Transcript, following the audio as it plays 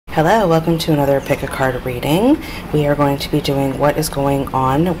Hello, welcome to another pick a card reading. We are going to be doing what is going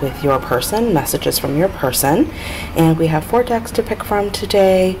on with your person, messages from your person, and we have 4 decks to pick from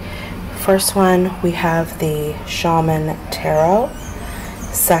today. First one, we have the Shaman Tarot.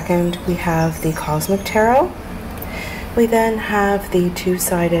 Second, we have the Cosmic Tarot. We then have the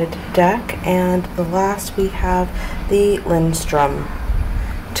two-sided deck, and the last we have the Lindstrom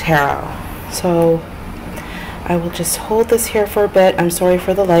Tarot. So I will just hold this here for a bit. I'm sorry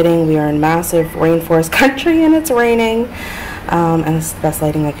for the lighting. We are in massive rainforest country and it's raining. And this is the best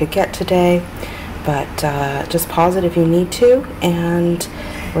lighting I could get today. But just pause it if you need to, and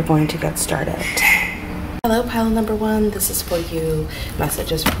we're going to get started. Hello, pile number 1. This is for you.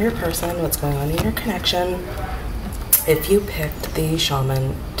 Messages from your person. What's going on in your connection. If you picked the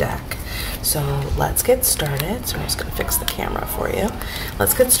Shaman deck. So let's get started. So I'm just going to fix the camera for you.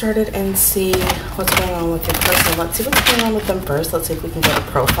 Let's get started and see what's going on with your person. Let's see what's going on with them first. Let's see if we can get a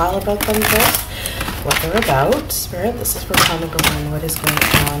profile about them first. What they're about. Spirit, this is for pile number 1. What is going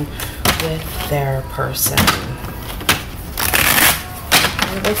on with their person?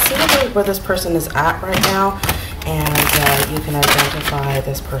 Let's see where this person is at right now. And you can identify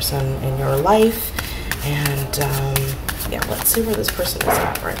this person in your life. And yeah, let's see where this person is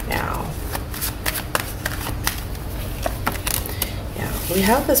at right now. We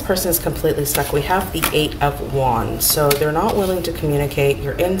have this person is completely stuck. We have the 8 of Wands. So they're not willing to communicate.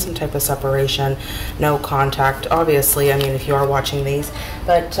 You're in some type of separation, no contact. Obviously, I mean, if you are watching these,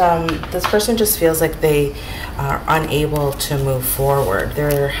 but this person just feels like they are unable to move forward.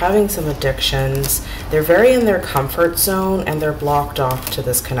 They're having some addictions. They're very in their comfort zone and they're blocked off to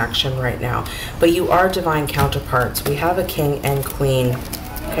this connection right now. But you are divine counterparts. We have a King and Queen.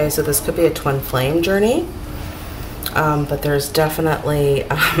 Okay, so this could be a twin flame journey. But there's definitely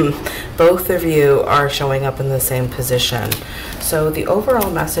both of you are showing up in the same position. So the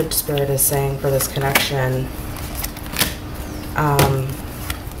overall message Spirit is saying for this connection,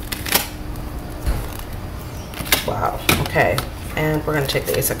 wow, okay, and we're going to take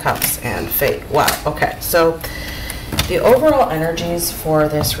the Ace of Cups and Fate. Wow, okay, so the overall energies for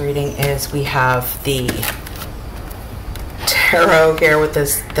this reading is we have the Tarot here with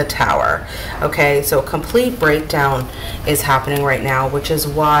the Tower. Okay, so a complete breakdown is happening right now, which is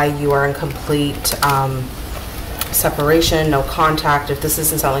why you are in complete separation, no contact. If this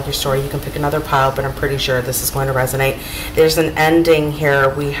doesn't sound like your story, you can pick another pile, but I'm pretty sure this is going to resonate. There's an ending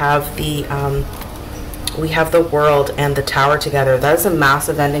here. We have the World and the Tower together. That is a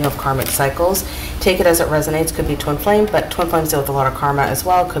massive ending of karmic cycles. Take it as it resonates. Could be twin flame, but twin flames deal with a lot of karma as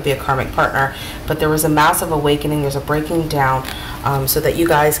well. Could be a karmic partner. But there was a massive awakening. There's a breaking down so that you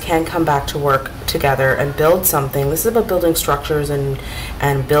guys can come back to work together and build something. This is about building structures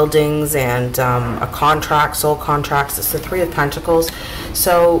and buildings and a contract, soul contracts. It's the 3 of Pentacles.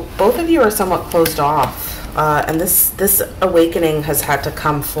 So both of you are somewhat closed off. And this awakening has had to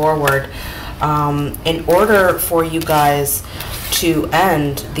come forward in order for you guys to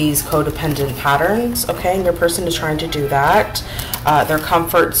end these codependent patterns, okay? And your person is trying to do that. Their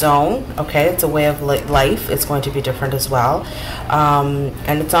comfort zone, okay? It's a way of life. It's going to be different as well.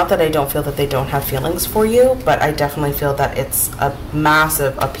 And it's not that I don't feel that they don't have feelings for you, but I definitely feel that it's a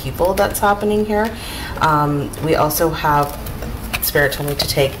massive upheaval that's happening here. We also have Spirit told me to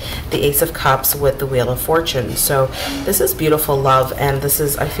take the Ace of Cups with the Wheel of Fortune. So this is beautiful love, and this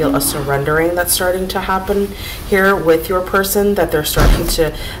is, I feel, a surrendering that's starting to happen here with your person, that they're starting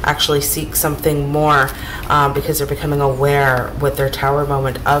to actually seek something more because they're becoming aware with their Tower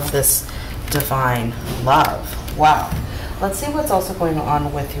moment of this divine love. Wow. Let's see what's also going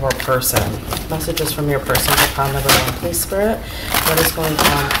on with your person. Messages from your person for pile number 1, please, Spirit. What is going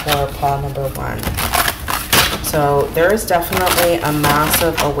on for pile number 1? So there is definitely a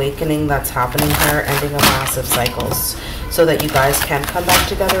massive awakening that's happening here, ending of massive cycles, so that you guys can come back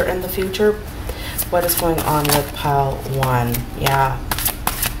together in the future. What is going on with pile 1? Yeah.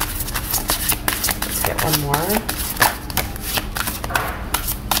 Let's get one more.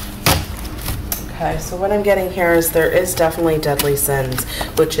 Okay, so what I'm getting here is there is definitely deadly sins,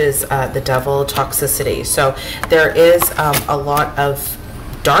 which is the devil, toxicity. So there is a lot of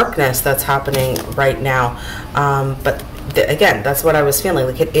darkness that's happening right now, but again, that's what I was feeling,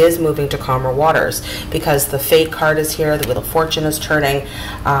 like it is moving to calmer waters, because the Fate card is here, the Wheel of Fortune is turning.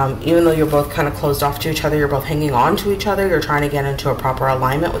 Even though you're both kind of closed off to each other, you're both hanging on to each other, you're trying to get into a proper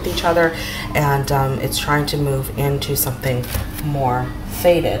alignment with each other, and it's trying to move into something more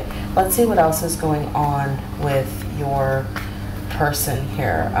fated. Let's see what else is going on with your person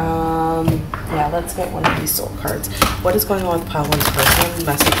here. Yeah, let's get one of these soul cards. What is going on with pile 1's person?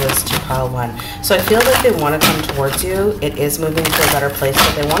 Messages to pile 1. So I feel like they want to come towards you. It is moving to a better place,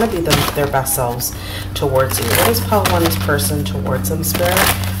 but they want to be their best selves towards you. What is pile 1's person towards them, Spirit?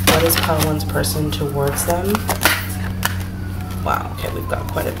 What is pile 1's person towards them? Wow, okay, we've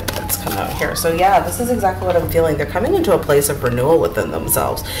got quite a bit that's come out here. So yeah, this is exactly what I'm feeling. They're coming into a place of renewal within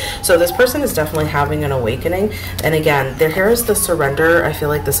themselves. So this person is definitely having an awakening. And again, here is the surrender. I feel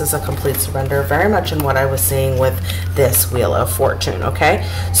like this is a complete surrender, very much in what I was seeing with this Wheel of Fortune, okay?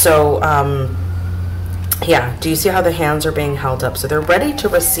 So, yeah, do you see how the hands are being held up? So they're ready to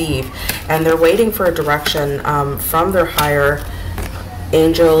receive, and they're waiting for a direction from their higher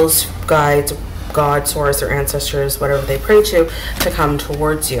angels, guides, God, source, or ancestors, whatever they pray to come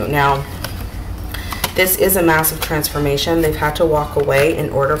towards you. Now, this is a massive transformation. They've had to walk away in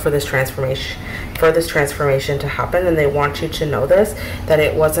order for this transformation to happen, and they want you to know this, that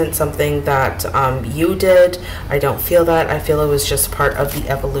it wasn't something that you did. I don't feel that. I feel it was just part of the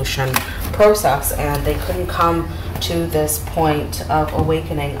evolution process, and they couldn't come to this point of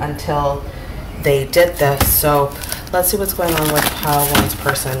awakening until they did this. So let's see what's going on with pile 1's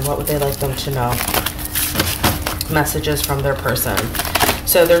person. What would they like them to know? Messages from their person.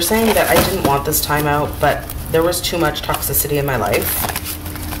 So they're saying that I didn't want this time out, but there was too much toxicity in my life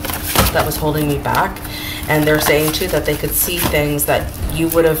that was holding me back. And they're saying too that they could see things that you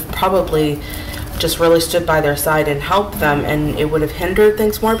would have probably just really stood by their side and helped them, and it would have hindered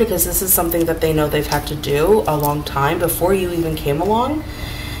things more, because this is something that they know they've had to do a long time before you even came along.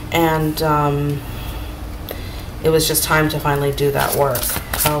 And it was just time to finally do that work.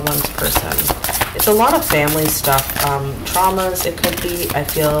 Pile 1's person. It's a lot of family stuff, traumas it could be. I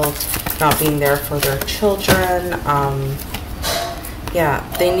feel not being there for their children. Yeah,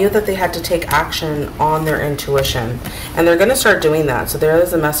 they knew that they had to take action on their intuition, and they're going to start doing that. So there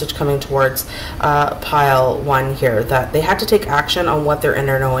is a message coming towards pile 1 here, that they had to take action on what their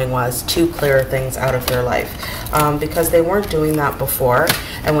inner knowing was to clear things out of their life, because they weren't doing that before.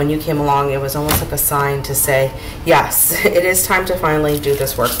 And when you came along, it was almost like a sign to say, yes, it is time to finally do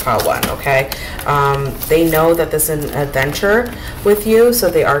this work, pile 1, okay? They know that this is an adventure with you, so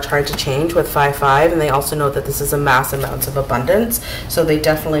they are trying to change with 5-5, and they also know that this is a mass amounts of abundance. So they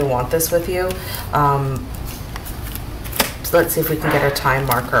definitely want this with you. So let's see if we can get a time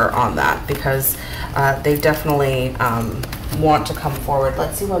marker on that, because they definitely want to come forward.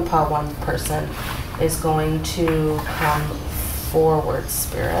 Let's see when pile 1 person is going to come forward,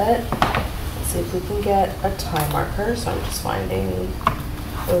 Spirit. Let's see if we can get a time marker. So I'm just finding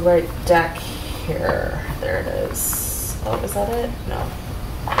the right deck here. There it is. Oh, is that it? No.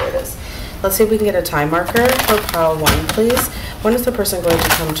 There it is. Let's see if we can get a time marker for pile 1, please. When is the person going to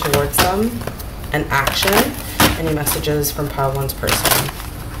come towards them? An action. Any messages from pile 1's person?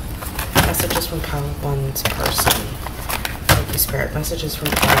 Messages from pile 1's person. Thank you, Spirit. Messages from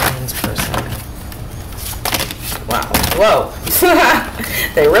pile 1's person. Wow. Whoa.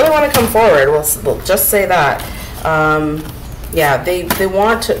 They really want to come forward. We'll just say that. Yeah, they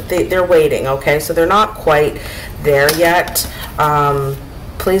want to, they're waiting, okay? So they're not quite there yet.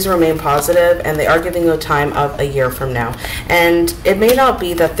 Please remain positive, and they are giving you a time of a year from now. And it may not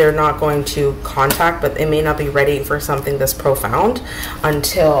be that they're not going to contact, but they may not be ready for something this profound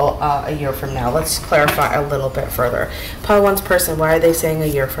until a year from now. Let's clarify a little bit further. Pile 1's person, why are they saying a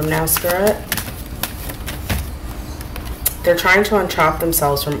year from now, Spirit? They're trying to untrap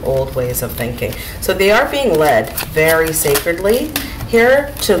themselves from old ways of thinking. So they are being led very sacredly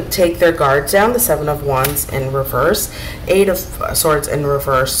here to take their guards down. The 7 of Wands in reverse, 8 of Swords in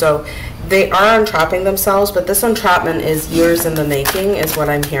reverse. So they are untrapping themselves, but this entrapment is years in the making is what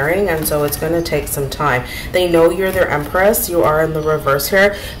I'm hearing, and so it's going to take some time. They know you're their Empress. You are in the reverse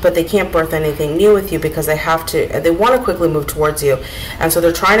here, but they can't birth anything new with you because they have to, they want to quickly move towards you, and so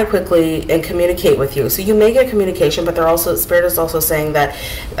they're trying to quickly and communicate with you. So you may get communication, but they're also, Spirit is also saying that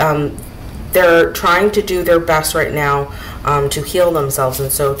they're trying to do their best right now to heal themselves,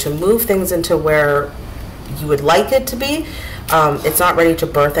 and so to move things into where you would like it to be. It's not ready to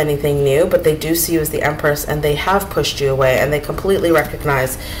birth anything new, but they do see you as the Empress, and they have pushed you away, and they completely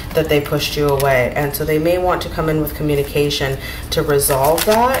recognize that they pushed you away, and so they may want to come in with communication to resolve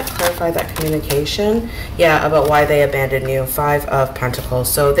that, clarify that communication, yeah, about why they abandoned you. 5 of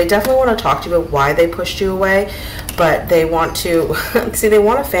Pentacles. So they definitely want to talk to you about why they pushed you away, but they want to see, they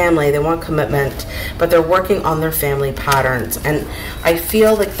want a family, they want commitment, but they're working on their family patterns, and I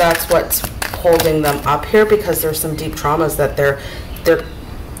feel like that's what's holding them up here, because there's some deep traumas that they're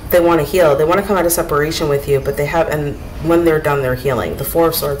they want to heal. They want to come out of separation with you, but they have, and when they're done their healing, the Four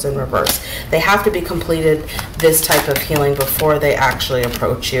of Swords in reverse, they have to be completed this type of healing before they actually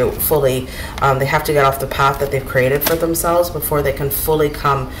approach you fully. They have to get off the path that they've created for themselves before they can fully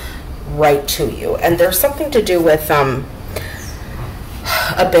come right to you. And there's something to do with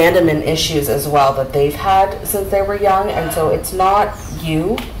abandonment issues as well that they've had since they were young, and so it's not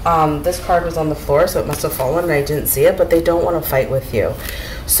you. This card was on the floor, so it must have fallen and I didn't see it, but they don't want to fight with you.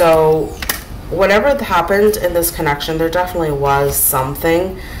 So whatever happened in this connection, there definitely was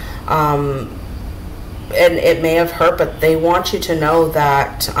something, and it may have hurt, but they want you to know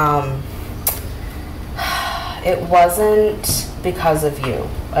that it wasn't because of you.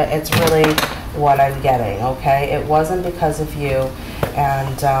 It's really what I'm getting, okay? It wasn't because of you,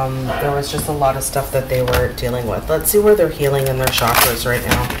 and there was just a lot of stuff that they were dealing with. Let's see where they're healing in their chakras right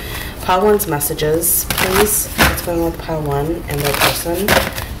now. Pile 1's messages, please. What's going on with Pile 1 and their person?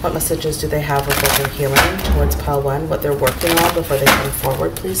 What messages do they have of what they're healing towards Pile 1? What they're working on before they come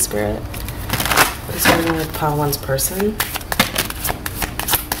forward, please, Spirit? What is going on with Pile 1's person?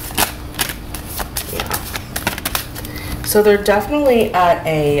 Yeah. So they're definitely at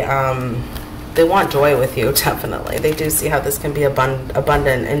a... they want joy with you, definitely. They do see how this can be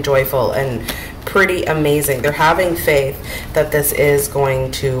abundant and joyful and pretty amazing. They're having faith that this is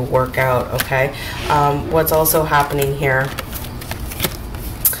going to work out, okay? What's also happening here,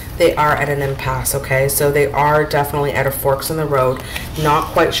 they are at an impasse, okay? So they are definitely at a forks in the road, not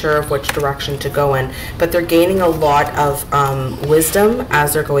quite sure of which direction to go in, but they're gaining a lot of wisdom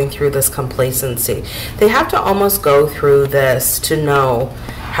as they're going through this complacency. They have to almost go through this to know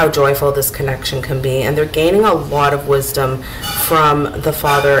how joyful this connection can be, and they're gaining a lot of wisdom from the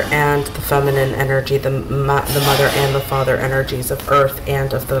father and the feminine energy, the mother and the father energies of earth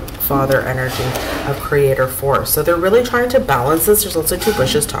and of the father energy of creator force. So they're really trying to balance this. There's also two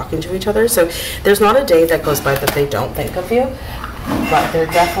bushes talking to each other, so there's not a day that goes by that they don't think of you, but they're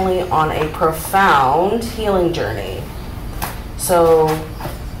definitely on a profound healing journey. So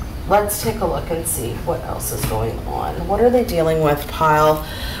let's take a look and see what else is going on. What are they dealing with? Pile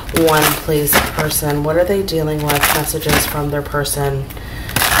 1, please, person. What are they dealing with? Messages from their person.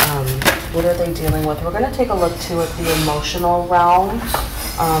 What are they dealing with? We're going to take a look, too, at the emotional realm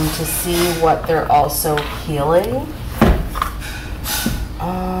to see what they're also healing.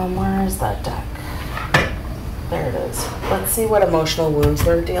 Where is that deck? There it is. Let's see what emotional wounds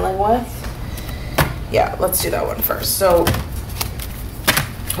they're dealing with. Yeah, let's do that one first. So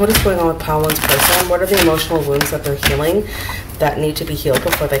what is going on with Pile 1's person? What are the emotional wounds that they're healing that need to be healed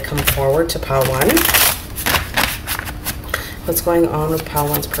before they come forward to Pile 1? What's going on with Pile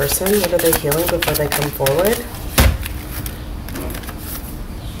 1's person? What are they healing before they come forward?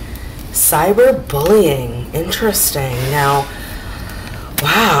 Cyberbullying. Interesting. Now,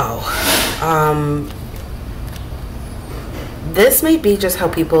 wow. This may be just how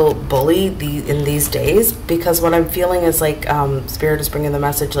people bully in these days, because what I'm feeling is like Spirit is bringing the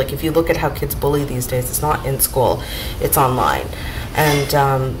message, like if you look at how kids bully these days, it's not in school, it's online. And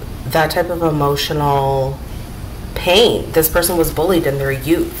that type of emotional pain, this person was bullied in their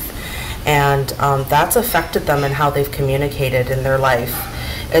youth, and that's affected them in how they've communicated in their life.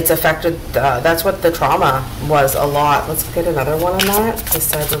 It's affected, that's what the trauma was a lot. Let's get another one on that, the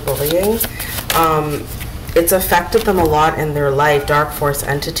cyberbullying. It's affected them a lot in their life, dark force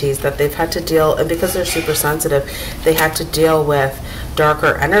entities that they've had to deal, and because they're super sensitive, they had to deal with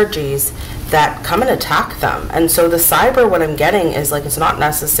darker energies that come and attack them. And so the cyber, what I'm getting is like, it's not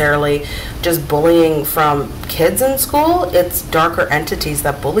necessarily just bullying from kids in school, it's darker entities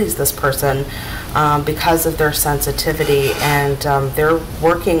that bullies this person because of their sensitivity, and they're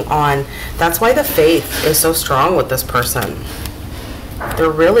working on, that's why the faith is so strong with this person.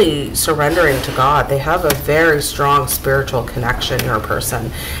 They're really surrendering to God. They have a very strong spiritual connection, your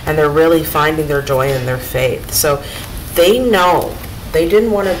person, and they're really finding their joy in their faith. So they know they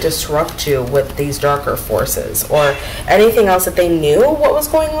didn't want to disrupt you with these darker forces or anything else, that they knew what was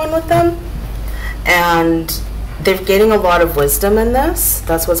going on with them, and they're getting a lot of wisdom in this.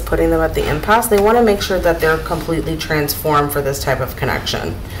 That's what's putting them at the impasse. They want to make sure that they're completely transformed for this type of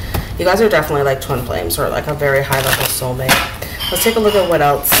connection. You guys are definitely like twin flames, or like a very high level soulmate. Let's take a look at what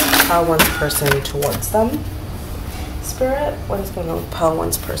else Pile 1's person towards them. Spirit, what is going on with Pile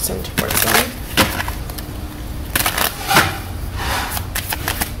 1's person towards them?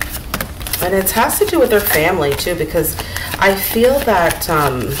 And it has to do with their family too, because I feel that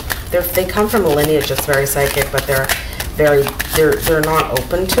they come from a lineage that's very psychic, but they're not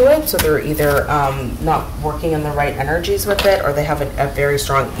open to it. So they're either not working in the right energies with it, or they have a very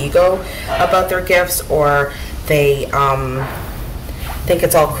strong ego about their gifts, or they think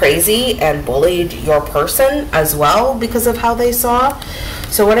it's all crazy and bullied your person as well because of how they saw.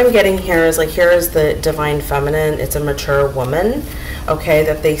 So what I'm getting here is, like, here is the divine feminine. It's a mature woman, okay,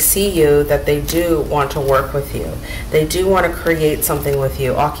 that they see you, that they do want to work with you. They do want to create something with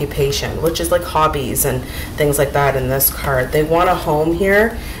you, occupation, which is like hobbies and things like that in this card. They want a home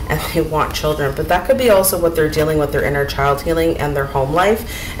here and they want children, but that could be also what they're dealing with, their inner child healing and their home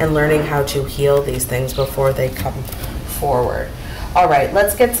life, and learning how to heal these things before they come forward. All right,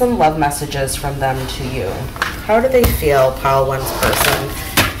 let's get some love messages from them to you. How do they feel, Pile 1's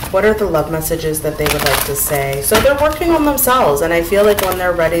person? What are the love messages that they would like to say? So they're working on themselves, and I feel like when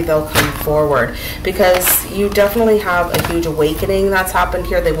they're ready, they'll come forward, because you definitely have a huge awakening that's happened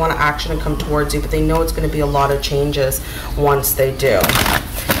here. They want to action and come towards you, but they know it's going to be a lot of changes once they do.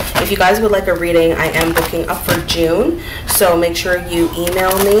 If you guys would like a reading, I am booking up for June, so make sure you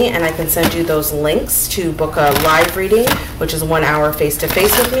email me and I can send you those links to book a live reading, which is 1 hour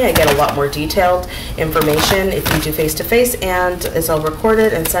face-to-face with me. I get a lot more detailed information if you do face-to-face, and it's all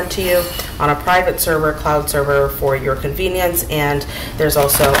recorded and sent to you on a private server, cloud server, for your convenience. And there's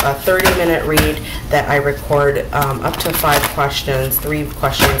also a 30-minute read that I record up to 5 questions, 3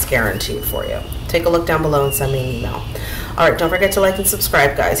 questions guaranteed for you. Take a look down below and send me an email. All right, don't forget to like and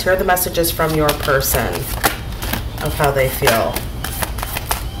subscribe, guys. Here are the messages from your person of how they feel.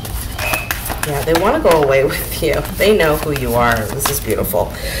 Yeah, they want to go away with you. They know who you are. This is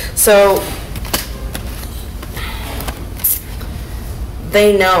beautiful. So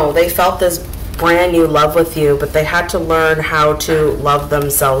they know, they felt this brand new love with you, but they had to learn how to love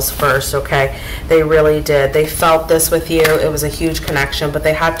themselves first, okay? They really did. They felt this with you. It was a huge connection, but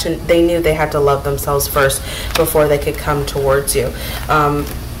they knew they had to love themselves first before they could come towards you.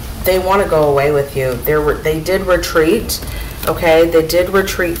 They want to go away with you. They did retreat, okay? They did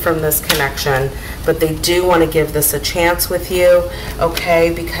retreat from this connection, but they do want to give this a chance with you,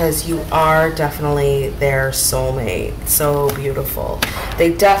 okay? Because you are definitely their soulmate. So beautiful.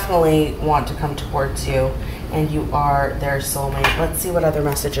 They definitely want to come towards you, and you are their soulmate. Let's see what other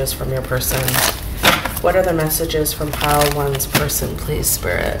messages from your person. What other messages from Pile 1's person, please,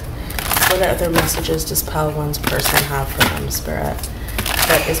 Spirit? What other messages does Pile 1's person have for them, Spirit?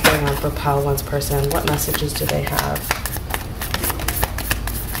 What is going on for Pile 1's person? What messages do they have?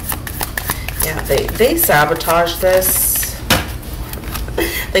 Yeah, they sabotage this.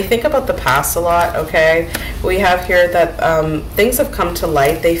 They think about the past a lot, okay? We have here that things have come to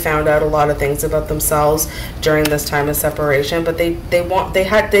light. They found out a lot of things about themselves during this time of separation, but they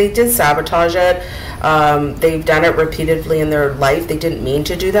did sabotage it. They've done it repeatedly in their life. They didn't mean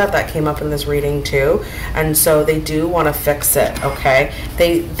to do that. That came up in this reading too, and so they do want to fix it, okay?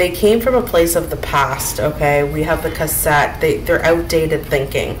 They came from a place of the past, okay? We have the cassette. They're outdated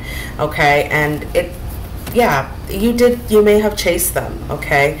thinking, okay? And yeah, you may have chased them,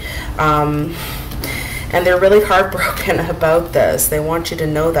 okay? And they're really heartbroken about this. They want you to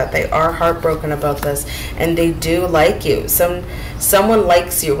know that they are heartbroken about this, and they do like you. Someone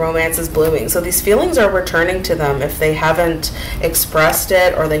likes you. Romance is blooming. So these feelings are returning to them if they haven't expressed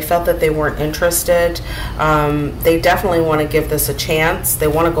it, or they felt that they weren't interested. They definitely want to give this a chance. They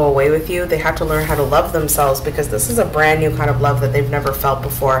want to go away with you. They have to learn how to love themselves, because this is a brand new kind of love that they've never felt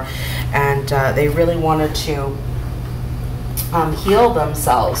before, and they really wanted to heal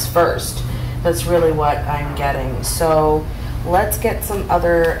themselves first. That's really what I'm getting. So let's get some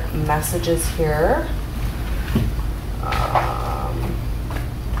other messages here.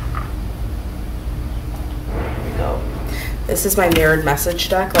 Here we go. This is my mirrored message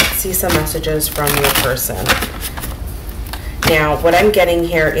deck. Let's see some messages from your person. Now, what I'm getting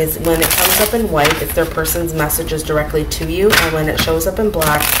here is when it comes up in white, it's their person's messages directly to you, and when it shows up in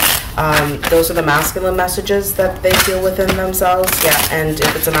black, those are the masculine messages that they feel within themselves. Yeah, and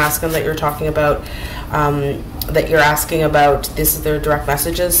if it's a masculine that you're talking about, that you're asking about, this is their direct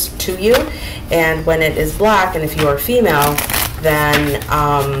messages to you. And when it is black, and if you are female, then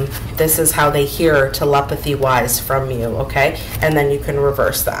this is how they hear telepathy-wise from you, okay? And then you can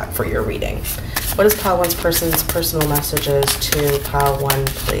reverse that for your reading. What is Pile 1's person's personal messages to Pile 1,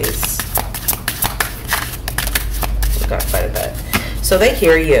 please? We've got quite a bit. So they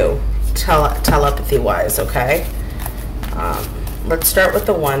hear you telepathy-wise, okay? Let's start with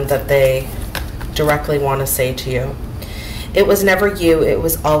the one that they directly want to say to you. It was never you, it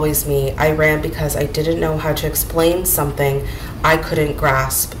was always me. I ran because I didn't know how to explain something I couldn't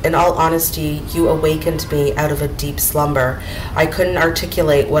grasp. In all honesty, you awakened me out of a deep slumber. I couldn't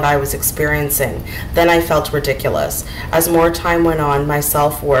articulate what I was experiencing. Then I felt ridiculous. As more time went on, my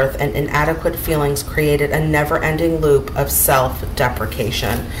self-worth and inadequate feelings created a never-ending loop of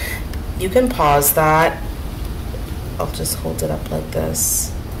self-deprecation. You can pause that. I'll just hold it up like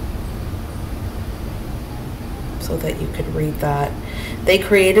this so that you could read that. They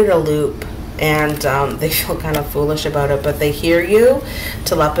created a loop, and they feel kind of foolish about it, but they hear you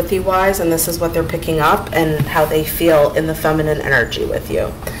telepathy wise, and this is what they're picking up and how they feel in the feminine energy with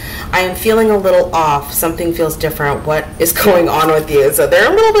you. I am feeling a little off. Something feels different. What is going on with you? So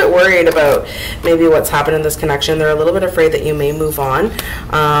they're a little bit worried about maybe what's happened in this connection. They're a little bit afraid that you may move on.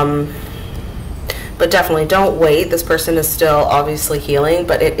 But definitely don't wait. This person is still obviously healing,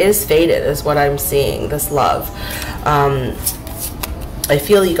 but it is faded is what I'm seeing, this love. I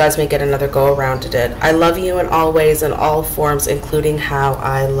feel you guys may get another go around at it. I love you in all ways, in all forms, including how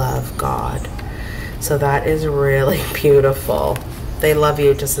I love God. So that is really beautiful. They love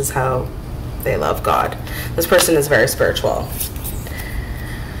you just as how they love God. This person is very spiritual.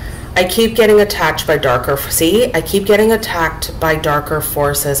 I keep getting attacked by darker, I keep getting attacked by darker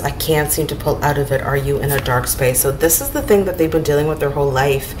forces. I can't seem to pull out of it. Are you in a dark space? So this is the thing that they've been dealing with their whole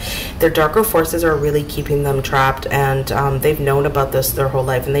life. Their darker forces are really keeping them trapped, and they've known about this their whole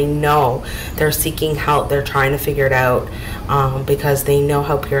life, and they know they're seeking help. They're trying to figure it out because they know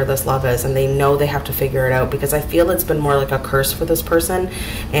how pure this love is, and they know they have to figure it out, because I feel it's been more like a curse for this person,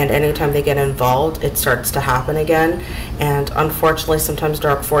 and anytime they get involved, it starts to happen again. And unfortunately, sometimes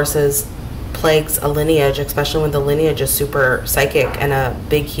dark forces plagues a lineage, especially when the lineage is super psychic and a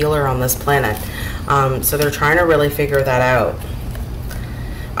big healer on this planet. So they're trying to really figure that out.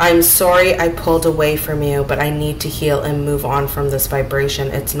 I'm sorry I pulled away from you, but I need to heal and move on from this vibration.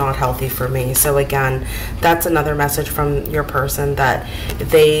 It's not healthy for me. So again, that's another message from your person, that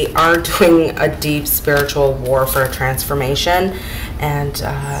they are doing a deep spiritual war for a transformation, and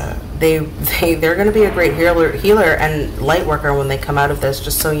they're going to be a great healer and light worker when they come out of this.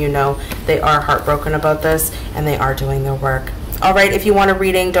 Just so you know, they are heartbroken about this, and they are doing their work. All right, if you want a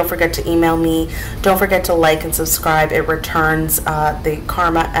reading, don't forget to email me. Don't forget to like and subscribe. It returns the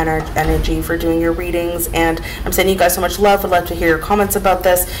karma energy for doing your readings. And I'm sending you guys so much love. I'd love to hear your comments about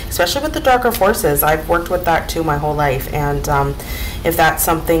this, especially with the darker forces. I've worked with that too my whole life. And if that's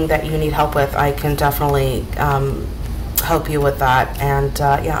something that you need help with, I can definitely help you with that. And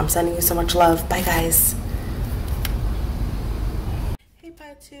yeah, I'm sending you so much love. Bye, guys. Hey,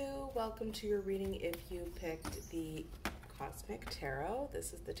 Patu. Welcome to your reading if you picked the Cosmic Tarot.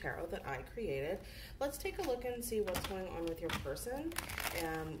 This is the tarot that I created. Let's take a look and see what's going on with your person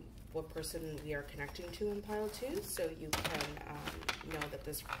and what person we are connecting to in pile 2, so you can know that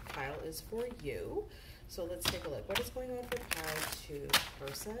this pile is for you. So let's take a look. What is going on for pile 2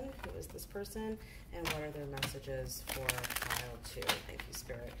 person? Who is this person? And what are their messages for pile 2? Thank you,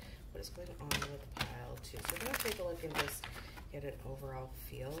 Spirit. What is going on with pile 2? So we're going to take a look and just get an overall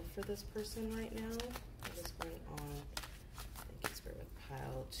feel for this person right now. What is going on? With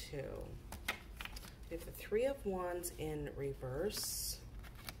pile 2, we have the 3 of Wands in reverse.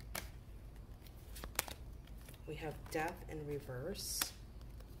 We have Death in reverse.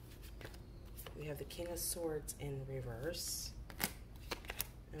 We have the King of Swords in reverse.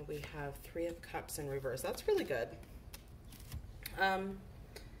 And we have 3 of Cups in reverse. That's really good.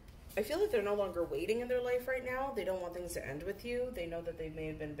 I feel like they're no longer waiting in their life right now. They don't want things to end with you. They know that they may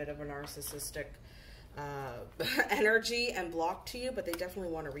have been a bit of a narcissistic energy and block to you, but they definitely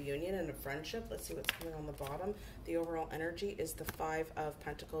want a reunion and a friendship. Let's see what's coming on the bottom. The overall energy is the 5 of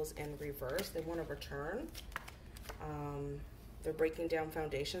Pentacles in reverse. They want to return. They're breaking down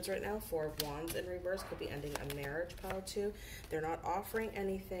foundations right now. 4 of Wands in reverse could be ending a marriage, pile 2. They're not offering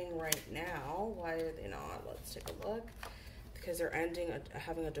anything right now. Why are they not? Let's take a look. Because they're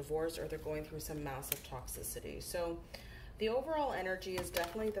having a divorce, or they're going through some massive toxicity. So the overall energy is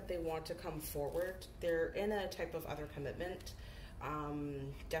definitely that they want to come forward. They're in a type of other commitment,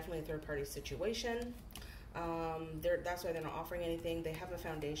 definitely a third-party situation. That's why they're not offering anything. They have a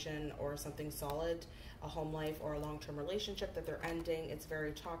foundation or something solid, a home life or a long-term relationship that they're ending. It's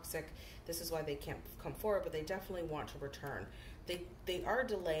very toxic. This is why they can't come forward, but they definitely want to return. They are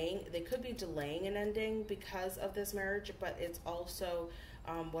delaying. They could be delaying an ending because of this marriage, but it's also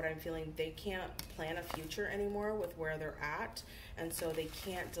what I'm feeling, they can't plan a future anymore with where they're at, and so they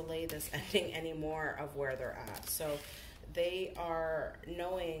can't delay this ending anymore of where they're at. So they are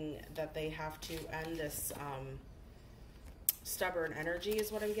knowing that they have to end this stubborn energy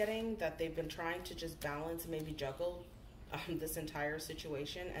is what I'm getting, that they've been trying to just balance and maybe juggle this entire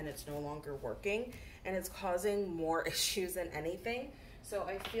situation, and it's no longer working, and it's causing more issues than anything. So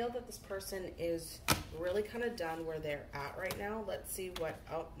I feel that this person is really kind of done where they're at right now. Let's see what,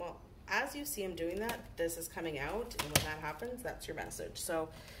 oh, well, as you see him doing that, this is coming out, and when that happens, that's your message. So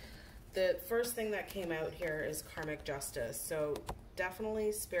the first thing that came out here is karmic justice. So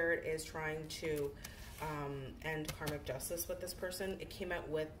definitely Spirit is trying to end karmic justice with this person. It came out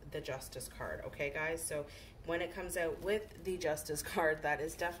with the Justice card, okay, guys? So when it comes out with the Justice card, that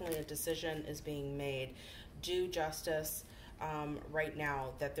is definitely a decision is being made. Do justice right now,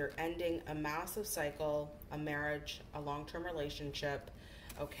 that they're ending a massive cycle, a marriage, a long-term relationship,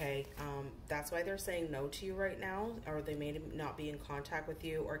 okay? That's why they're saying no to you right now, or they may not be in contact with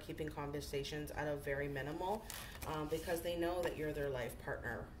you or keeping conversations at a very minimal, because they know that you're their life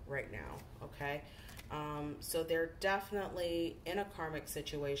partner right now, okay? So they're definitely in a karmic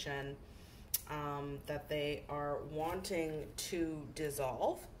situation that they are wanting to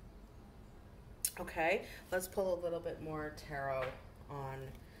dissolve. Okay, let's pull a little bit more tarot on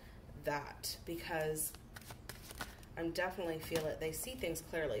that, because I'm definitely feel it. They see things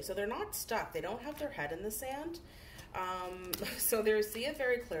clearly. So they're not stuck. They don't have their head in the sand. So they see it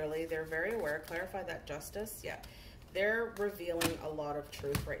very clearly. They're very aware. Clarify that justice. Yeah. They're revealing a lot of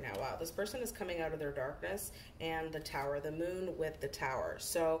truth right now. Wow, this person is coming out of their darkness, and the tower, the moon with the tower.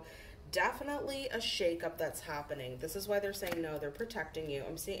 So definitely a shakeup that's happening. This is why they're saying no. They're protecting you.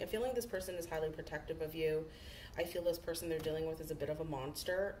 I'm feeling this person is highly protective of you. I feel this person they're dealing with is a bit of a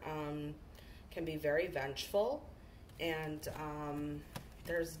monster. Can be very vengeful, and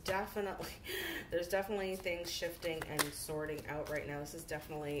there's definitely things shifting and sorting out right now. This is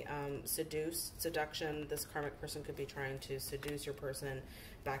definitely seduction. This karmic person could be trying to seduce your person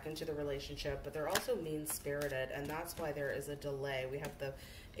back into the relationship, but they're also mean-spirited, and that's why there is a delay. We have the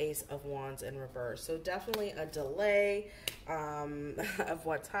Ace of Wands in reverse. So definitely a delay of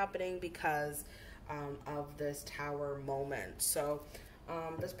what's happening because of this tower moment. So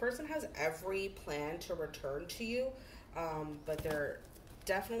this person has every plan to return to you, but they're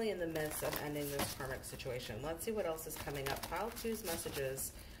definitely in the midst of ending this karmic situation. Let's see what else is coming up. Pile 2's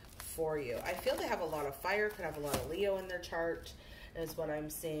messages for you. I feel they have a lot of fire, could have a lot of Leo in their chart, is what I'm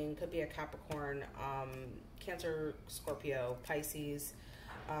seeing. Could be a Capricorn, Cancer, Scorpio, Pisces.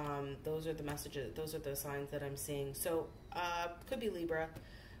 Those are the messages. Those are the signs that I'm seeing. So could be Libra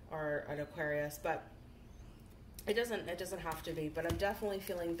or an Aquarius, but it doesn't have to be. But I'm definitely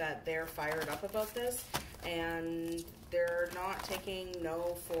feeling that they're fired up about this, and they're not taking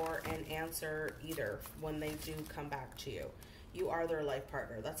no for an answer either when they do come back to you. You are their life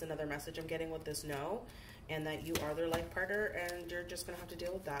partner. That's another message I'm getting with this no, and that you are their life partner, and you're just going to have to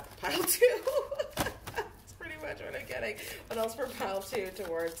deal with that. Pile 2. That's pretty much what I'm getting. What else for pile 2?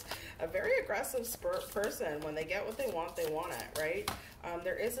 Towards a very aggressive person. When they get what they want it, right?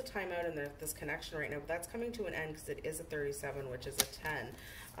 There is a timeout in this connection right now, but that's coming to an end because it is a 37, which is a 10.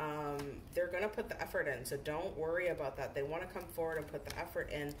 They're going to put the effort in, so don't worry about that. They want to come forward and put the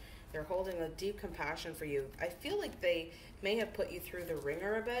effort in. They're holding a deep compassion for you. I feel like they may have put you through the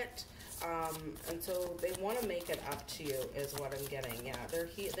ringer a bit, and so they want to make it up to you is what I'm getting. Yeah,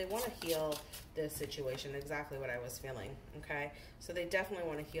 they want to heal this situation, exactly what I was feeling, okay? So they definitely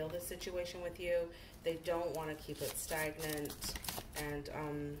want to heal this situation with you. They don't want to keep it stagnant, and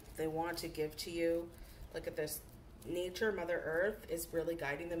they want to give to you. Look at this. Nature, Mother Earth is really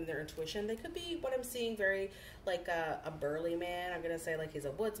guiding them in their intuition. They could be, what I'm seeing, very like a burly man. I'm going to say like he's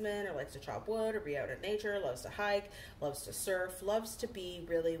a woodsman, or likes to chop wood or be out in nature, loves to hike, loves to surf, loves to be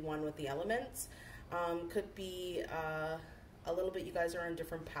really one with the elements. Could be a little bit, you guys are on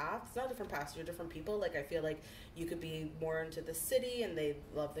different paths. Not different paths, you're different people. Like I feel like you could be more into the city and they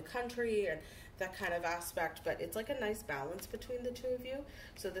love the country and that kind of aspect, but it's like a nice balance between the two of you.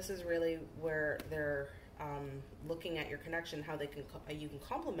 So this is really where they're looking at your connection, how you can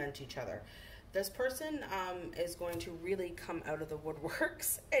complement each other. This person is going to really come out of the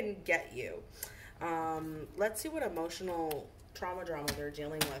woodworks and get you. Let's see what emotional drama they're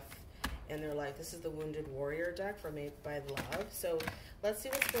dealing with in their life. This is the Wounded Warrior deck for Made by Love. So let's see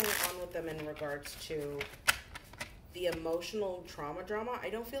what's going on with them in regards to the emotional drama.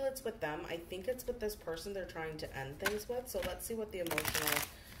 I don't feel it's with them. I think it's with this person they're trying to end things with. So let's see what the emotional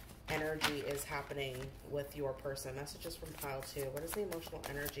energy is happening with your person. Messages from pile 2. What is the emotional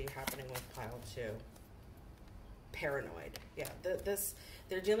energy happening with pile 2? Paranoid. Yeah,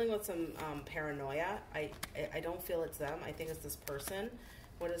 they're dealing with some paranoia. I don't feel it's them. I think it's this person.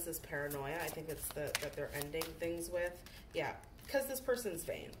 What is this paranoia? I think it's that they're ending things with. Yeah, because this person's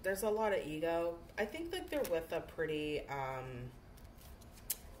vain. There's a lot of ego. I think that they're with a pretty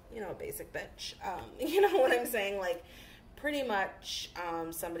basic bitch. You know what I'm saying? Like, pretty much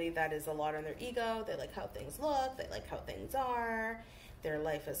somebody that is a lot on their ego. They like how things look. They like how things are. Their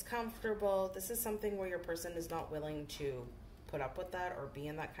life is comfortable. This is something where your person is not willing to put up with that or be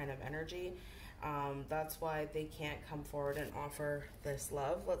in that kind of energy. That's why they can't come forward and offer this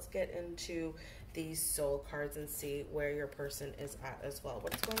love. Let's get into these soul cards and see where your person is at as well.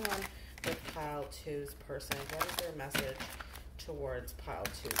 What's going on with pile 2's person? What is their message towards pile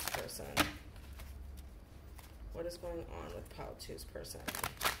 2's person? What is going on with pile 2's person?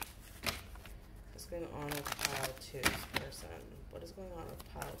 What's going on with pile 2's person? What is going on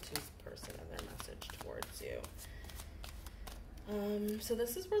with pile 2's person and their message towards you? So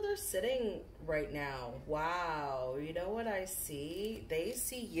this is where they're sitting right now. Wow. You know what I see? They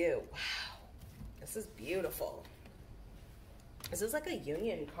see you. Wow. This is beautiful. This is like a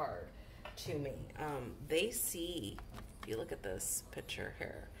union card to me. They see, if you look at this picture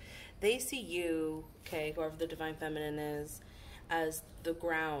here, they see you, okay, whoever the divine feminine is, as the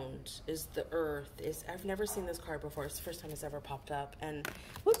ground, is the earth, is, I've never seen this card before. It's the first time it's ever popped up. And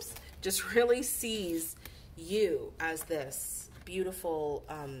whoops, just really sees you as this beautiful,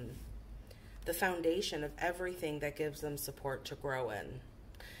 the foundation of everything that gives them support to grow in.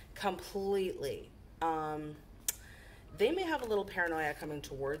 Completely. They may have a little paranoia coming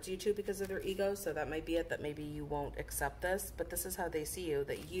towards you too because of their ego, so that might be it, that maybe you won't accept this, but this is how they see you,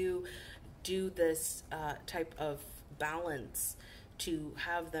 that you do this type of balance to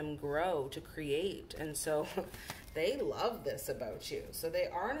have them grow, to create, and so they love this about you. So they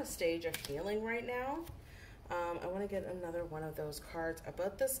are in a stage of healing right now. I want to get another one of those cards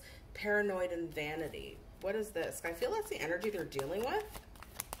about this paranoid and vanity. What is this? I feel that's the energy they're dealing with.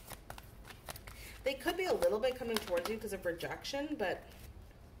 They could be a little bit coming towards you because of rejection, but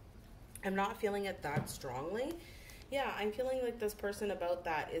I'm not feeling it that strongly. Yeah, I'm feeling like this person about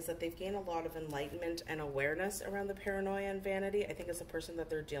that is that they've gained a lot of enlightenment and awareness around the paranoia and vanity. I think it's a person that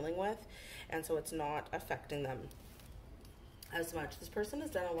they're dealing with, and so it's not affecting them as much. This person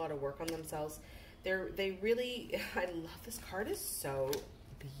has done a lot of work on themselves. They really, I love this card. Is so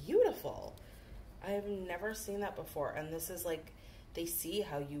beautiful. I have never seen that before, and this is like, they see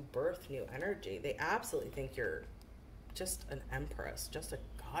how you birth new energy. They absolutely think you're just an empress, just a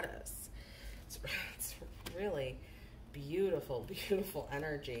goddess. It's really beautiful, beautiful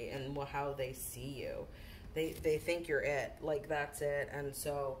energy, and how they see you. They think you're it, like that's it. And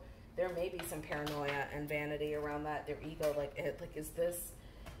so there may be some paranoia and vanity around that. Their ego, like it, like, is this,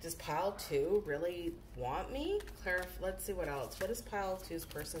 does pile 2 really want me? Claire, let's see what else. What is pile 2's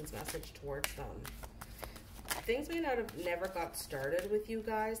person's message towards them? Things may not have never got started with you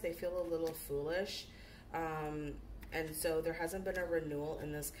guys. They feel a little foolish. And so there hasn't been a renewal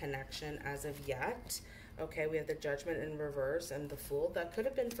in this connection as of yet. Okay, we have the Judgment in reverse and the Fool. That could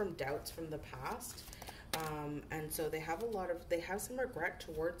have been from doubts from the past. And so they have they have some regret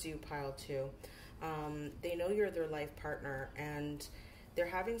towards you, pile 2. They know you're their life partner, and they're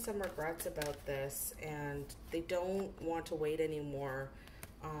having some regrets about this, and they don't want to wait anymore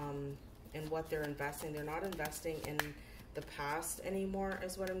in what they're investing. They're not investing in the past anymore,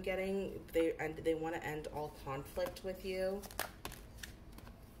 is what I'm getting. They want to end all conflict with you.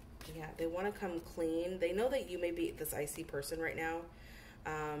 Yeah, they want to come clean. They know that you may be this icy person right now,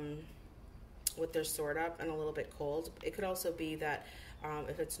 with their sword up and a little bit cold. It could also be that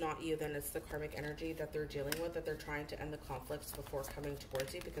if it's not you, then it's the karmic energy that they're dealing with, that they're trying to end the conflicts before coming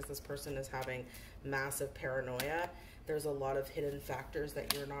towards you, because this person is having massive paranoia. There's a lot of hidden factors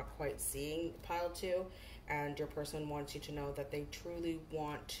that you're not quite seeing, pile 2, and your person wants you to know that they truly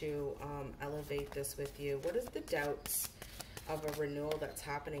want to elevate this with you. What is the doubts of a renewal that's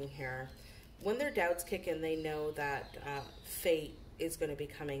happening here? When their doubts kick in, they know that fate is going to be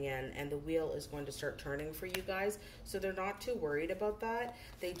coming in and the wheel is going to start turning for you guys. So they're not too worried about that.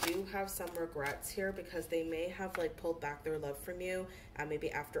 They do have some regrets here because they may have like pulled back their love from you, maybe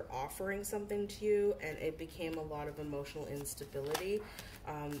after offering something to you, and it became a lot of emotional instability.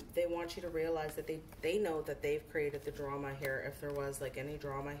 They want you to realize that they know that they've created the drama here. If there was like any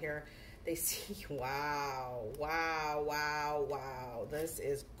drama here, they see, wow, wow, wow, wow, this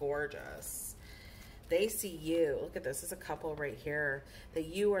is gorgeous. They see you. Look at this. This is a couple right here. That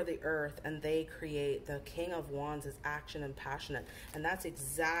you are the earth and they create. The King of Wands is action and passionate. And that's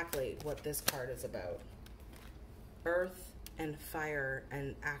exactly what this card is about. Earth and fire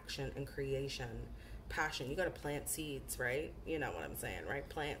and action and creation. Passion. You got to plant seeds, right? You know what I'm saying, right?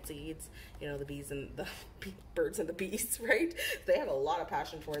 Plant seeds. You know, the bees and the birds and the bees, right? They have a lot of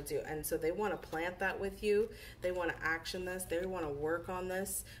passion towards you, and so they want to plant that with you. They want to action this. They want to work on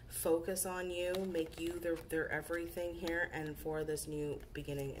this, focus on you, make you their everything here, and for this new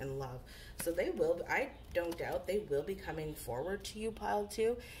beginning in love. So they will, I don't doubt, they will be coming forward to you, pile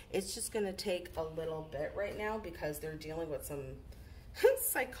 2. It's just going to take a little bit right now because they're dealing with some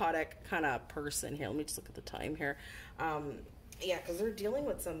psychotic kind of person here. Let me just look at the time here. Yeah, because they're dealing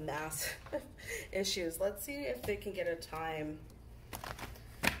with some massive issues. Let's see if they can get a time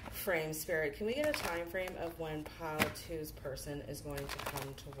frame, Spirit. Can we get a time frame of when pile 2's person is going to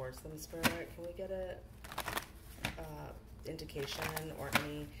come towards them, Spirit? Can we get a indication or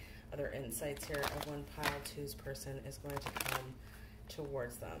any other insights here of when pile 2's person is going to come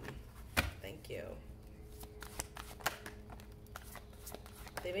towards them? Thank you.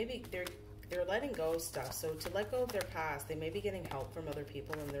 They may be, they're letting go of stuff. So to let go of their past, they may be getting help from other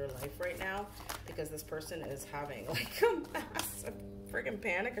people in their life right now, because this person is having like a massive friggin'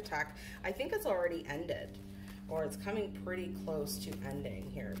 panic attack. I think it's already ended, or it's coming pretty close to ending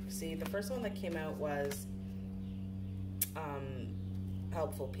here. See, the first one that came out was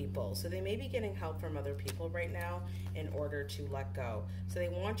helpful people. So they may be getting help from other people right now in order to let go. So they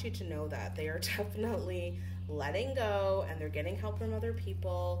want you to know that they are definitely letting go, and they're getting help from other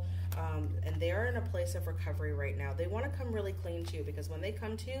people, and they are in a place of recovery right now. They want to come really clean to you, because when they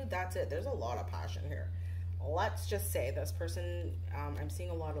come to you, that's it. There's a lot of passion here. Let's just say this person, I'm seeing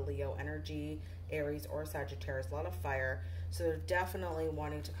a lot of Leo energy, Aries or Sagittarius, a lot of fire. So they're definitely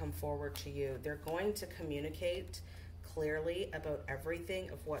wanting to come forward to you. They're going to communicate clearly about everything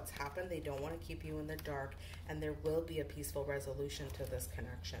of what's happened. They don't want to keep you in the dark, and there will be a peaceful resolution to this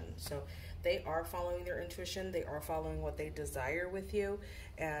connection. So they are following their intuition. They are following what they desire with you.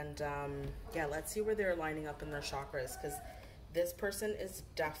 And yeah, let's see where they're lining up in their chakras, because this person is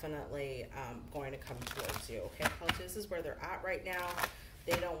definitely going to come towards you. Okay, this is where they're at right now.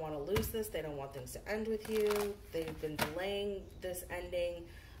 They don't want to lose this. They don't want things to end with you. They've been delaying this ending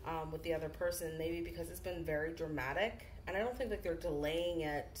with the other person, maybe because it's been very dramatic. And I don't think that they're delaying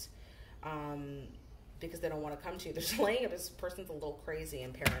it because they don't want to come to you. They're delaying it because this person's a little crazy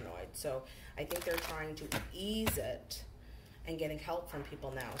and paranoid. So I think they're trying to ease it and getting help from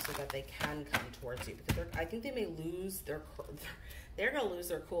people now so that they can come towards you, because I think they may lose their, they're going to lose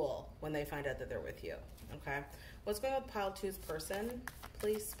their cool when they find out that they're with you. Okay, what's going on with pile 2's person,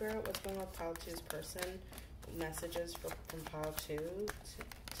 please, Spirit? What's going on with pile 2's person? Messages from pile 2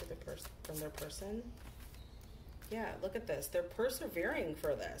 to the person, from their person. Yeah, look at this. They're persevering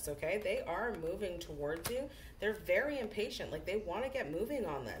for this, okay? They are moving towards you. They're very impatient. Like, they want to get moving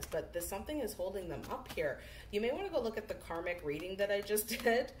on this, but something is holding them up here. You may want to go look at the karmic reading that I just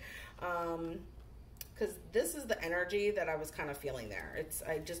did, because this is the energy that I was kind of feeling there.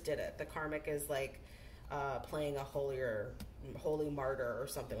 I just did it. The karmic is like playing a holy martyr or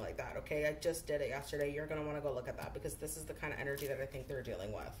something like that. Okay, I just did it yesterday. You're going to want to go look at that, because this is the kind of energy that I think they're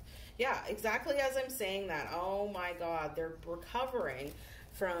dealing with. Yeah, exactly as I'm saying that. Oh my God, they're recovering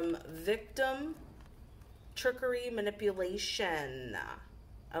from victim trickery, manipulation,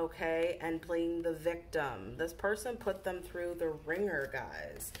 okay, and playing the victim. This person put them through the ringer,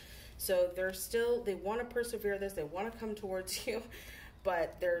 guys. So they want to persevere this. They want to come towards you,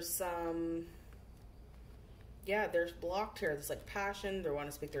 but there's some, yeah, there's blocked here. There's like passion. They want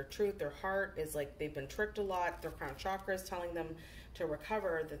to speak their truth. Their heart is like, they've been tricked a lot. Their crown chakra is telling them to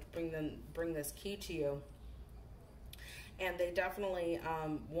recover, that bring this key to you. And they definitely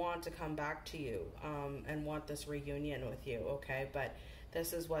want to come back to you and want this reunion with you, okay? But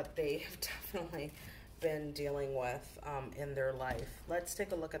this is what they have definitely been dealing with in their life. Let's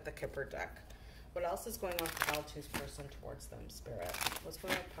take a look at the Kipper deck. What else is going on with pile 2's person towards them, Spirit? What's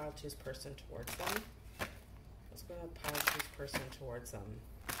going on with pile 2's person towards them? What's going on with pile 2's person towards them?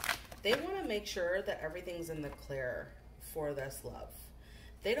 They want to make sure that everything's in the clear for this love.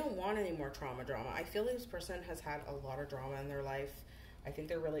 They don't want any more drama. I feel like this person has had a lot of drama in their life. I think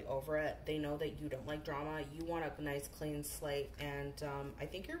they're really over it. They know that you don't like drama. You want a nice clean slate, and I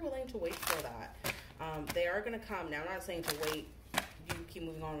think you're willing to wait for that. They are going to come. Now, I'm not saying to wait, you keep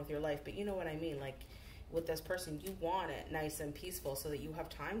moving on with your life, but you know what I mean. Like, with this person, you want it nice and peaceful so that you have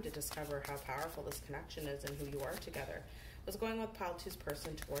time to discover how powerful this connection is and who you are together. What's going on with pile 2's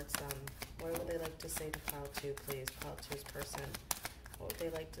person towards them? What would they like to say to pile 2, please? Pile 2's person. What would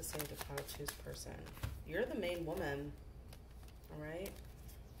they like to say to pile 2's person? You're the main woman, all right?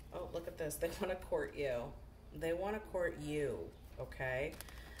 Oh, look at this. They want to court you. They want to court you, okay?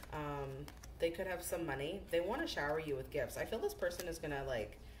 They could have some money. They want to shower you with gifts. I feel this person is going to,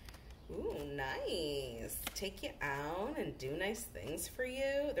 like, ooh, nice, take you out and do nice things for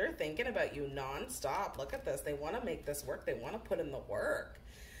you. They're thinking about you nonstop. Look at this. They want to make this work. They want to put in the work.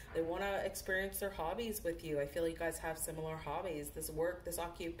 They want to experience their hobbies with you. I feel like you guys have similar hobbies. This work, this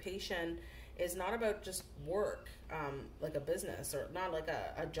occupation is not about just work, like a business, or not like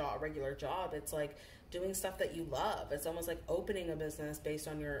a job, regular job. It's like doing stuff that you love. It's almost like opening a business based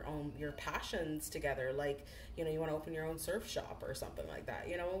on your passions together. Like, you know, you want to open your own surf shop or something like that,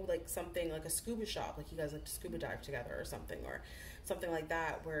 you know, like something like a scuba shop, like you guys like to scuba dive together or something, or something like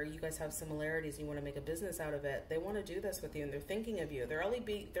that, where you guys have similarities and you want to make a business out of it. They want to do this with you, and they're thinking of you. They're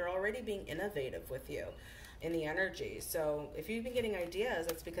already being innovative with you in the energy. So if you've been getting ideas,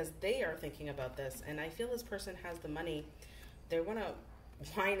 that's because they are thinking about this. And I feel this person has the money. They want to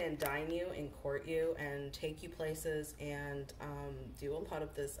wine and dine you and court you and take you places and do a lot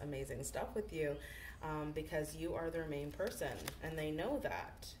of this amazing stuff with you, because you are their main person, and they know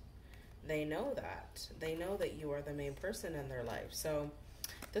that. They know that you are the main person in their life. So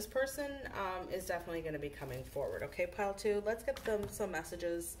this person is definitely going to be coming forward. Okay, pile 2, let's get them some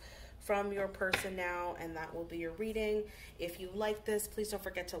messages from your person now, and that will be your reading. If you like this, please don't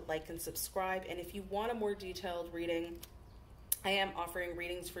forget to like and subscribe. And if you want a more detailed reading, I am offering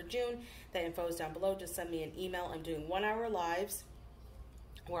readings for June. That info is down below. Just send me an email. I'm doing 1-hour lives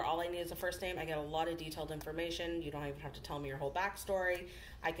where all I need is a first name. I get a lot of detailed information. You don't even have to tell me your whole backstory.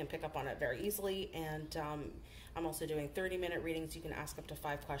 I can pick up on it very easily. And I'm also doing 30-minute readings. You can ask up to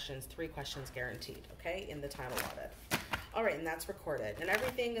 5 questions, 3 questions guaranteed, okay, in the time allotted. All right, and that's recorded. And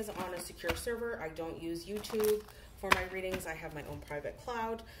everything is on a secure server. I don't use YouTube for my readings. I have my own private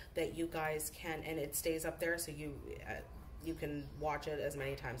cloud that you guys can, and it stays up there, so you can watch it as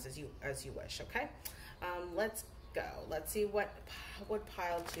many times as you wish. Okay, let's go. Let's see what would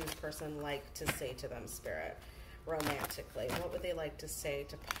pile 2's person like to say to them, Spirit, romantically. What would they like to say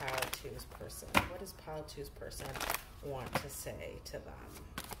to pile 2's person? What does pile 2's person want to say to them?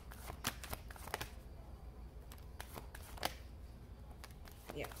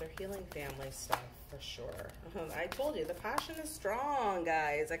 Yeah, they're healing family stuff for sure. I told you, the passion is strong,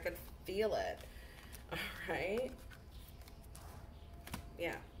 guys. I could feel it. All right.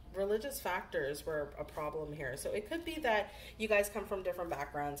 Yeah, religious factors were a problem here. So it could be that you guys come from different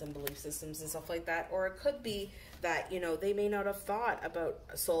backgrounds and belief systems and stuff like that. Or it could be that, you know, they may not have thought about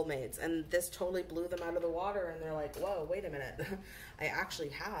soulmates, and this totally blew them out of the water, and they're like, whoa, wait a minute. I actually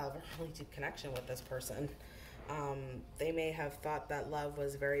have a really deep connection with this person. They may have thought that love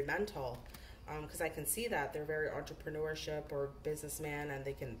was very mental, because I can see that they're very entrepreneurship or businessman, and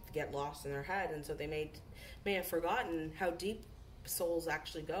they can get lost in their head. And so they may have forgotten how deep souls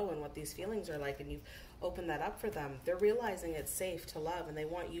actually go and what these feelings are like, and you've opened that up for them. They're realizing it's safe to love, and they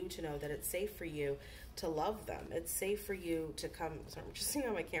want you to know that it's safe for you to love them. It's safe for you to come, sorry, I'm just seeing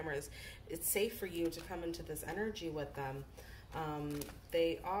on my cameras, it's safe for you to come into this energy with them.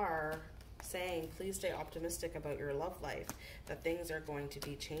 They are saying, please stay optimistic about your love life, that things are going to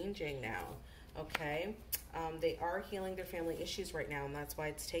be changing now. Okay, they are healing their family issues right now, and that's why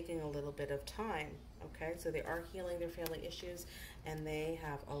it's taking a little bit of time. Okay, so they are healing their family issues, and they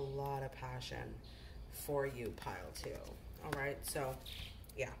have a lot of passion for you, pile 2. All right, so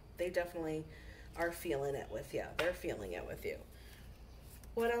yeah, they definitely are feeling it with you. They're feeling it with you.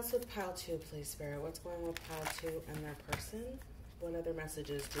 What else with pile 2, please, Spirit? What's going on with pile 2 and their person? What other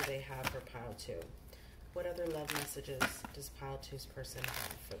messages do they have for pile 2? What other love messages does pile 2's person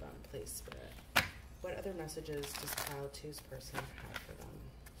have for them, please, Spirit? What other messages does pile 2's person have for them?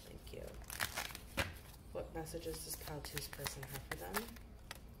 Thank you. What messages does pile 2's person have for them?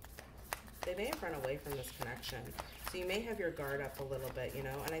 They may have run away from this connection. So you may have your guard up a little bit, you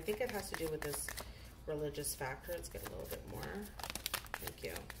know, and I think it has to do with this religious factor. Let's get a little bit more. Thank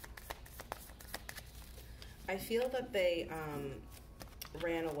you. I feel that they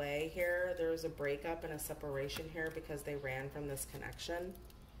ran away here. There was a breakup and a separation here because they ran from this connection.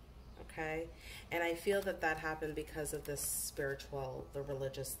 Okay, and I feel that that happened because of this spiritual, the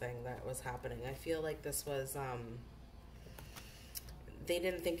religious thing that was happening. I feel like this was, they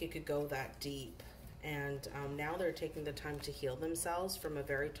didn't think it could go that deep. And now they're taking the time to heal themselves from a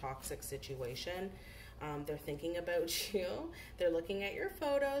very toxic situation. They're thinking about you. They're looking at your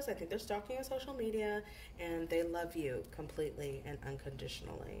photos. I think they're stalking on social media, and they love you completely and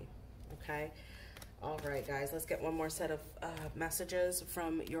unconditionally. Okay. All right, guys, let's get one more set of messages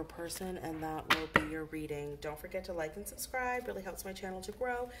from your person, and that will be your reading. Don't forget to like and subscribe. Really helps my channel to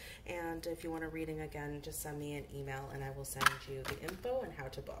grow. And if you want a reading again, just send me an email, and I will send you the info and how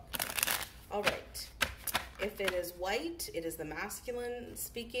to book. All right. If it is white, it is the masculine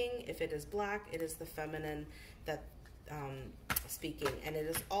speaking. If it is black, it is the feminine that speaking. And it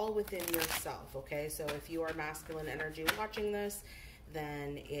is all within yourself, okay? So if you are masculine energy watching this,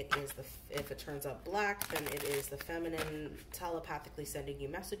 then it is the, if it turns up black, then it is the feminine telepathically sending you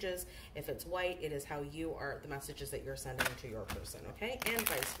messages. If it's white, it is how you are, the messages that you're sending to your person, okay? And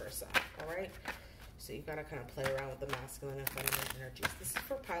vice versa, all right? So you gotta kind of play around with the masculine and feminine energies. This is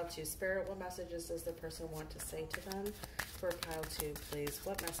for pile 2. Spirit, what messages does the person want to say to them? For pile 2, please.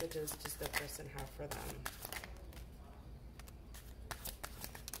 What messages does the person have for them?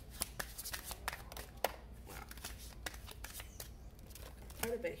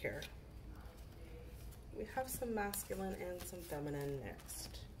 some masculine and some feminine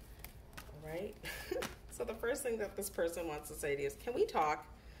mixed. All right. So the first thing that this person wants to say to you is, can we talk?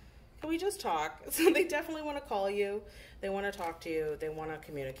 Can we just talk? So they definitely want to call you. They want to talk to you. They want to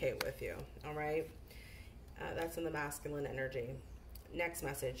communicate with you. All right. That's in the masculine energy. Next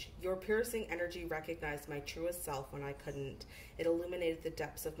message. Your piercing energy recognized my truest self when I couldn't. It illuminated the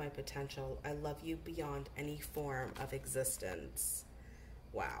depths of my potential. I love you beyond any form of existence.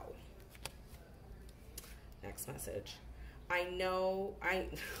 Wow. Next message. I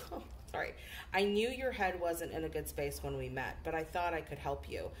knew your head wasn't in a good space when we met, but I thought I could help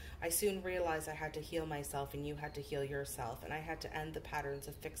you. I soon realized I had to heal myself and you had to heal yourself, and I had to end the patterns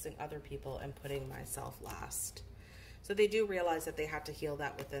of fixing other people and putting myself last. So they do realize that they have to heal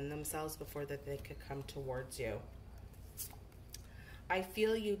that within themselves before that they could come towards you. I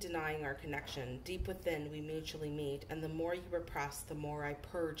feel you denying our connection. Deep within, we mutually meet, and the more you repress, the more I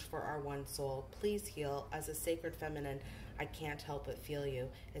purge for our one soul. Please heal. As a sacred feminine, I can't help but feel you.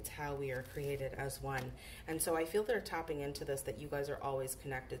 It's how we are created as one. And so I feel they're tapping into this, that you guys are always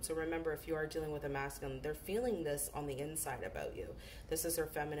connected. So remember, if you are dealing with a masculine, they're feeling this on the inside about you. This is their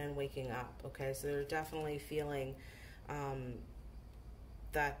feminine waking up, okay? So they're definitely feeling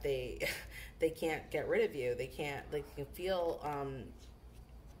that they can't get rid of you. They can feel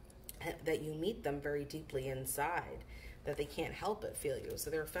that you meet them very deeply inside, that they can't help but feel you.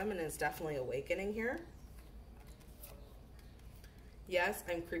 So their feminine is definitely awakening here. Yes,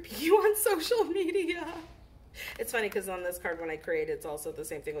 I'm creeping you on social media. It's funny because on this card when I create, it's also the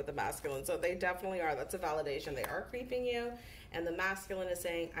same thing with the masculine. So they definitely are. That's a validation. They are creeping you. And the masculine is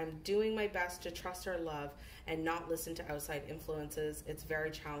saying, I'm doing my best to trust our love and not listen to outside influences. It's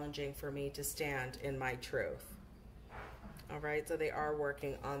very challenging for me to stand in my truth. All right, so they are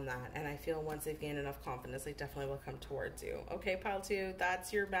working on that. And I feel once they've gained enough confidence, they definitely will come towards you. Okay, pile 2,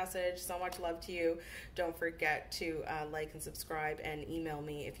 that's your message. So much love to you. Don't forget to like and subscribe and email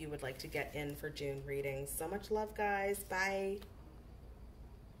me if you would like to get in for June readings. So much love, guys. Bye.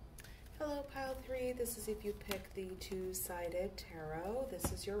 Hello, pile 3. This is if you pick the two-sided tarot.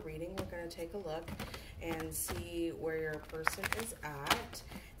 This is your reading. We're going to take a look and see where your person is at,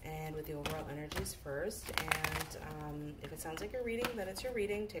 and with the overall energies first. And if it sounds like you're reading, then it's your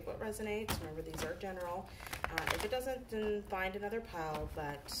reading. Take what resonates. Remember, these are general. If it doesn't, then find another pile,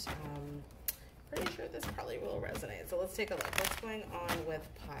 but pretty sure this probably will resonate. So let's take a look. What's going on with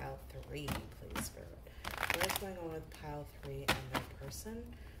pile 3, please, Spirit? What is going on with pile 3 and their person?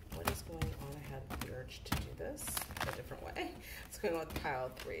 What is going on? I had the urge to do this a different way. What's going on with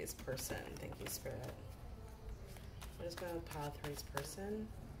pile 3's person? Thank you, Spirit. What is going on with pile 3's person?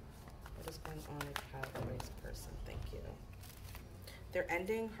 What is going on with pile 3's person? Thank you. They're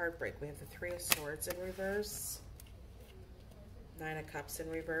ending heartbreak. We have the 3 of Swords in reverse, 9 of Cups in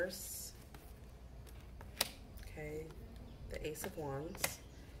reverse, okay, the Ace of Wands,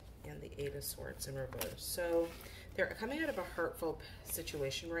 and the 8 of Swords in reverse. So they're coming out of a hurtful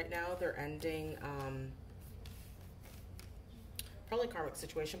situation right now. They're ending probably karmic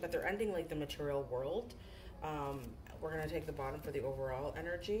situation, but they're ending like the material world. We're going to take the bottom for the overall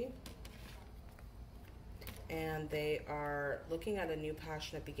energy. And they are looking at a new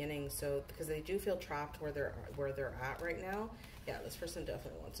passionate beginning. So because they do feel trapped where they're at right now. Yeah, this person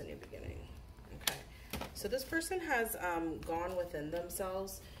definitely wants a new beginning. Okay. So this person has gone within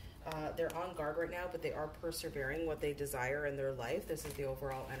themselves. They're on guard right now, but they are persevering what they desire in their life. This is the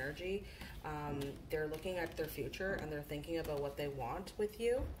overall energy. They're looking at their future and they're thinking about what they want with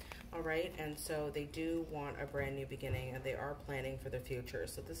you. All right. And so they do want a brand new beginning, and they are planning for the future.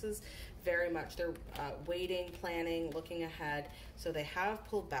 So this is very much, they're waiting, planning, looking ahead. So they have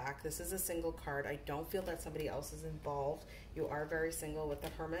pulled back. This is a single card. I don't feel that somebody else is involved. You are very single with the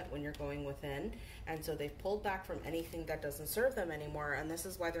Hermit when you're going within. And so they've pulled back from anything that doesn't serve them anymore. And this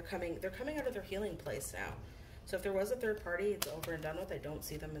is why they're coming out of their healing place now. So if there was a third party, it's over and done with. I don't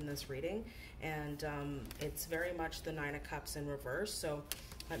see them in this reading. And it's very much the 9 of Cups in reverse. So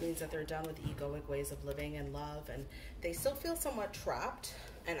that means that they're done with egoic ways of living and love. And they still feel somewhat trapped.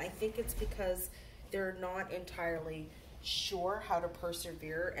 And I think it's because they're not entirely sure how to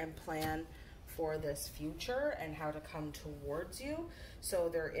persevere and plan for this future and how to come towards you. So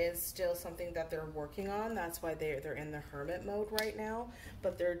there is still something that they're working on. That's why they're in the hermit mode right now.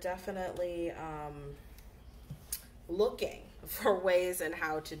 But they're definitely looking for ways and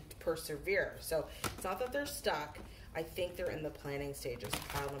how to persevere. So it's not that they're stuck. I think they're in the planning stages.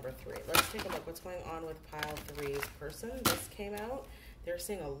 Pile number 3. Let's take a look. What's going on with pile 3's person? This came out. They're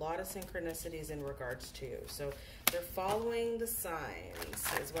seeing a lot of synchronicities in regards to you. So they're following the signs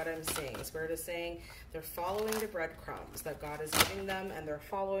is what I'm seeing. Spirit is saying they're following the breadcrumbs that God is giving them, and they're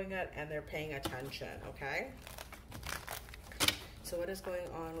following it and they're paying attention, okay? So what is going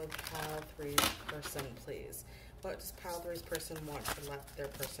on with Pile 3's person, please? What does Pile 3's person want to let their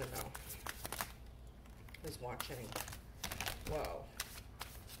person know? Who's watching? Whoa.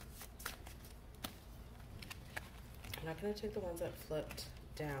 I'm not going to take the ones that flipped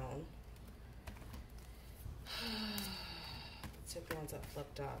down. Let's take the ones that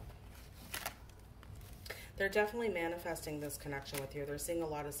flipped up. They're definitely manifesting this connection with you. They're seeing a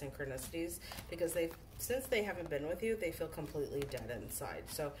lot of synchronicities because since they haven't been with you, they feel completely dead inside.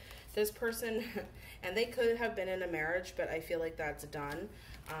 So this person, and they could have been in a marriage, but I feel like that's done.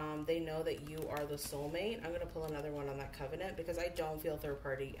 They know that you are the soulmate. I'm going to pull another one on that covenant because I don't feel third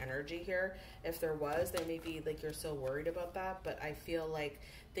party energy here. If there was, there may be like you're still worried about that, but I feel like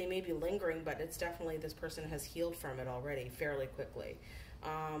they may be lingering, but it's definitely this person has healed from it already fairly quickly.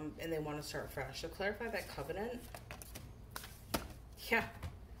 And they want to start fresh. So clarify that covenant. Yeah.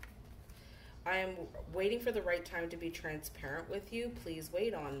 I am waiting for the right time to be transparent with you. Please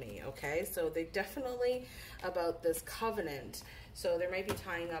wait on me, okay? So they definitely about this covenant. So there might be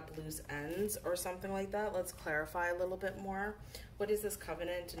tying up loose ends or something like that. Let's clarify a little bit more. What is this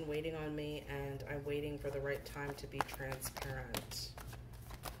covenant and waiting on me? And I'm waiting for the right time to be transparent.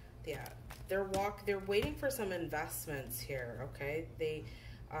 Yeah. They're waiting for some investments here, okay?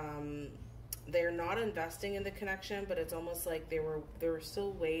 They're not investing in the connection, but it's almost like they were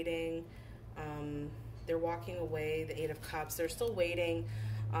still waiting. They're walking away, the 8 of Cups. They're still waiting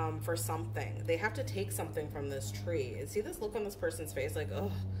for something. They have to take something from this tree. And see this look on this person's face, like,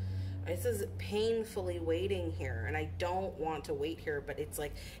 oh, this is painfully waiting here, and I don't want to wait here, but it's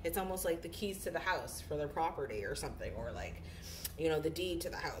like, it's almost like the keys to the house for their property or something, or like, you know, the deed to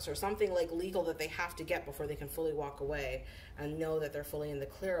the house or something like legal that they have to get before they can fully walk away and know that they're fully in the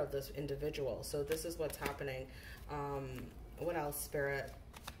clear of this individual. So this is what's happening. What else, Spirit,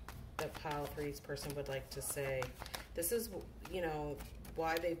 that Pile 3's person would like to say? This is, you know,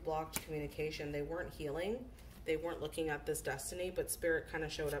 why they blocked communication. They weren't healing. They weren't looking at this destiny, but Spirit kind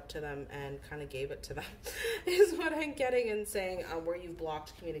of showed up to them and kind of gave it to them is what I'm getting and saying, where you've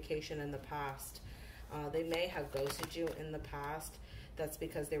blocked communication in the past. They may have ghosted you in the past. That's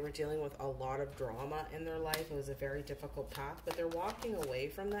because they were dealing with a lot of drama in their life. It was a very difficult path, but they're walking away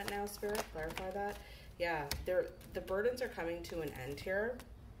from that now, Spirit. Clarify that. Yeah, the burdens are coming to an end here.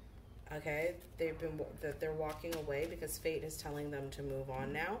 Okay, they're walking away because fate is telling them to move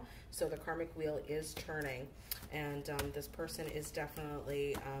on now. So the karmic wheel is turning, and this person is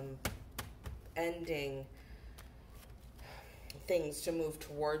definitely ending things to move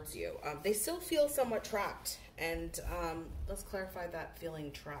towards you. They still feel somewhat trapped, and let's clarify that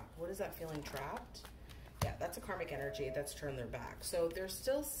feeling trapped. What is that feeling trapped? Yeah, that's a karmic energy that's turned their back. So there's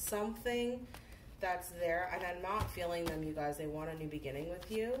still something that's there, and I'm not feeling them, you guys. They want a new beginning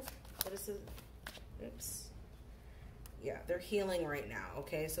with you. What is this? Oops. Yeah, they're healing right now,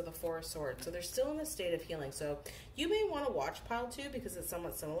 okay? So the 4 of Swords. So they're still in a state of healing. So you may want to watch Pile 2 because it's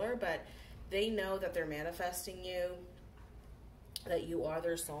somewhat similar, but they know that they're manifesting you, that you are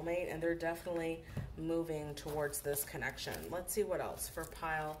their soulmate, and they're definitely moving towards this connection. Let's see what else for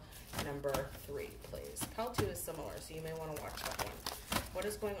Pile number 3, please. Pile 2 is similar, so you may want to watch that one. What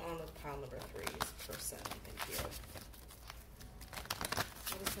is going on with Pile number 3's person? Thank you.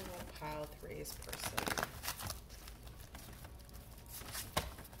 What is going on with Pile 3's person? What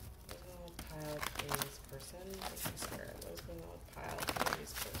is going on with Pile 3's person? Thank you, Spirit. What is going on with Pile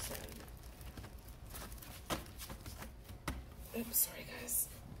 3's person? Oops, sorry guys.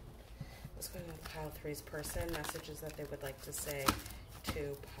 What's going on with Pile 3's person? Messages that they would like to say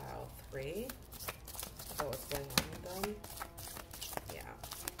to Pile 3 about what's going on with them. Yeah.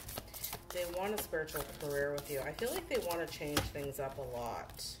 They want a spiritual career with you. I feel like they want to change things up a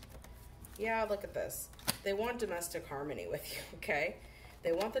lot. Yeah, look at this. They want domestic harmony with you, okay?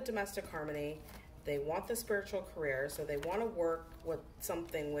 They want the domestic harmony. They want the spiritual career, so they want to work with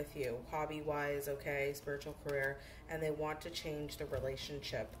something with you, hobby-wise, okay, spiritual career, and they want to change the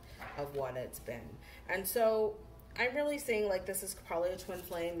relationship of what it's been. And so I'm really seeing like this is probably a twin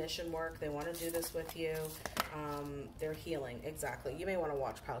flame mission work. They want to do this with you. They're healing, exactly. You may want to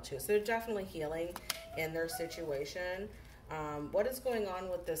watch Pile 2. So they're definitely healing in their situation. What is going on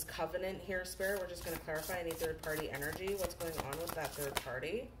with this covenant here, Spirit? We're just going to clarify any third-party energy. What's going on with that third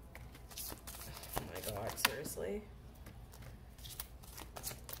party? Oh my God, seriously?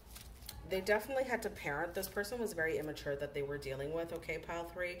 They definitely had to parent. This person was very immature that they were dealing with, okay, Pile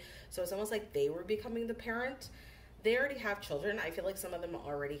 3. So it's almost like they were becoming the parent. they already have children. I feel like some of them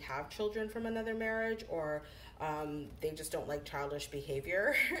already have children from another marriage, or they just don't like childish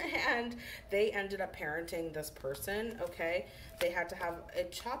behavior. And they ended up parenting this person, okay? They had to have,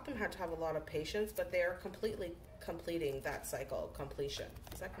 it taught them had to have a lot of patience, but they are completely completing that cycle. Completion.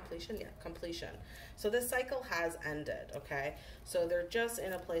 Is that completion? Yeah, completion. So this cycle has ended, okay? So they're just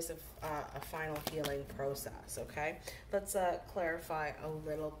in a place of a final healing process, okay? Let's clarify a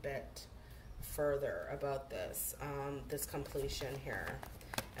little bit further about this this completion here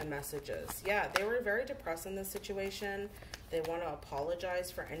and messages. Yeah, they were very depressed in this situation. They want to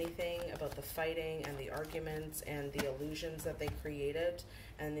apologize for anything about the fighting and the arguments and the illusions that they created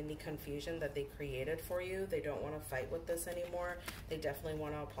and any confusion that they created for you. They don't want to fight with this anymore. They definitely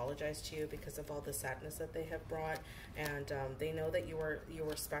want to apologize to you because of all the sadness that they have brought, and they know that you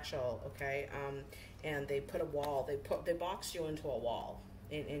were special, okay? And they put a wall. They boxed you into a wall,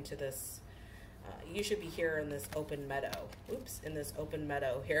 into this. You should be here in this open meadow. Oops, in this open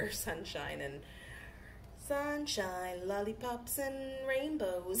meadow here, sunshine, lollipops, and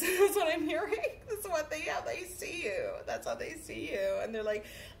rainbows. That's what I'm hearing. That's what they see you. That's how they see you. And they're like,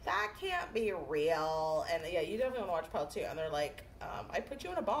 that can't be real. And yeah, you definitely want to watch pile 2. And they're like, I put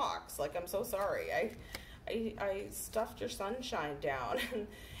you in a box. Like, I'm so sorry. I stuffed your sunshine down.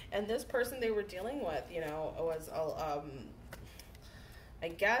 And this person they were dealing with, you know, was I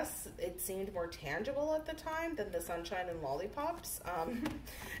guess it seemed more tangible at the time than the sunshine and lollipops.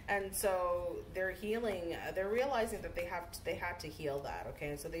 And so they're healing, they're realizing that they had to heal that, okay?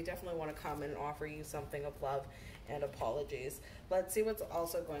 And so they definitely want to come and offer you something of love and apologies. Let's see what's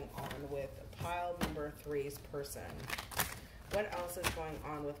also going on with pile number 3's person. What else is going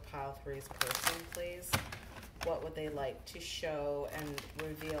on with pile 3's person, please? What would they like to show and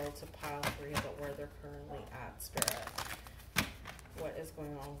reveal to pile 3 about where they're currently at, Spirit? What is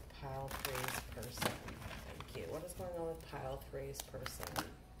going on with pile 3's person? Thank you. What is going on with pile 3's person?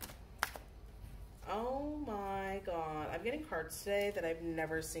 Oh my God. I'm getting cards today that I've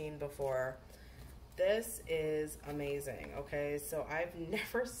never seen before. This is amazing. Okay, so I've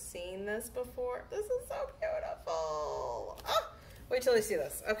never seen this before. This is so beautiful. Oh, wait till I see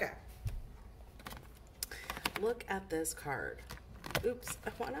this. Okay. Look at this card. Oops.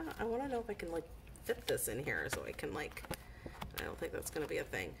 I wanna know if I can like fit this in here so I can like, I don't think that's going to be a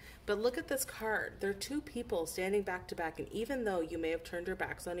thing. But look at this card. There are 2 people standing back to back, and even though you may have turned your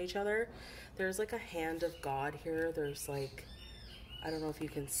backs on each other, there's like a hand of God here. There's like, I don't know if you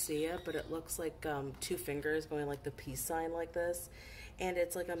can see it, but it looks like 2 fingers going like the peace sign like this. And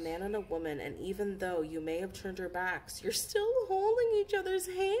it's like a man and a woman, and even though you may have turned your backs, you're still holding each other's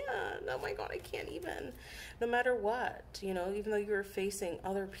hand. Oh my God, I can't even. No matter what, you know, even though you're facing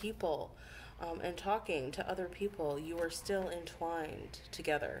other people, and talking to other people, you are still entwined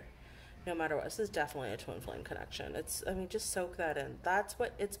together, no matter what. This is definitely a twin flame connection. I mean, just soak that in. That's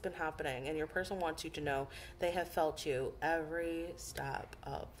what it's been happening, and your person wants you to know they have felt you every step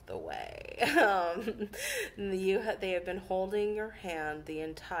of the way. They have been holding your hand the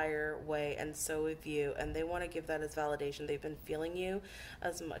entire way, and so have you, and they want to give that as validation. They've been feeling you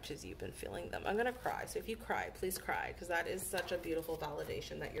as much as you've been feeling them. I'm gonna cry, so if you cry, please cry, because that is such a beautiful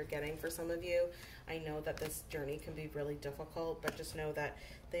validation that you're getting for some of you. I know that this journey can be really difficult, but just know that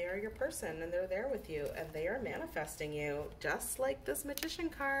they are your person, and they're there with you, and they are manifesting you, just like this magician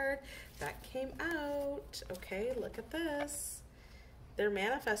card that came out. Okay, look at this. They're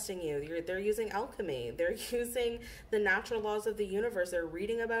manifesting you. They're using alchemy. They're using the natural laws of the universe. They're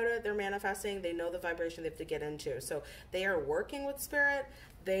reading about it. They're manifesting. They know the vibration they have to get into. So they are working with spirit.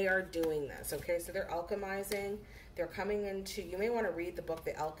 They are doing this. Okay, so they're alchemizing. They're coming into, you may want to read the book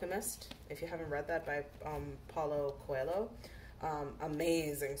The Alchemist if you haven't read that, by Paulo Coelho.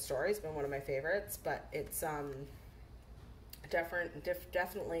 Amazing story. It's been one of my favorites, but it's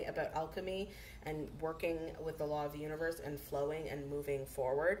definitely about alchemy and working with the law of the universe and flowing and moving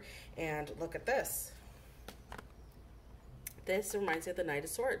forward. And look at this. This reminds me of the Knight of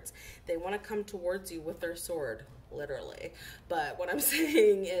Swords. They want to come towards you with their sword, literally. But what I'm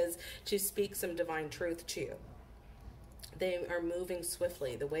saying is to speak some divine truth to you. They are moving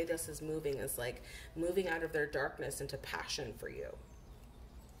swiftly. The way this is moving is like moving out of their darkness into passion for you.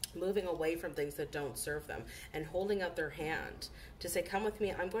 Moving away from things that don't serve them and holding out their hand to say, come with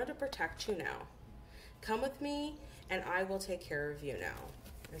me. I'm going to protect you now. Come with me and I will take care of you now,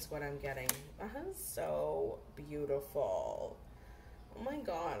 is what I'm getting. So beautiful. Oh my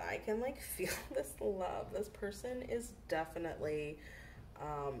God, I can like feel this love. This person is definitely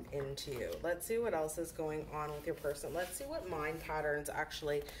into you. Let's see what else is going on with your person. Let's see what mind patterns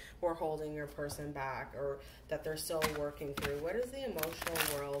actually were holding your person back, or that they're still working through. What is the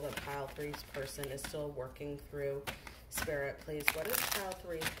emotional world that pile 3's person is still working through? Spirit, please. What is pile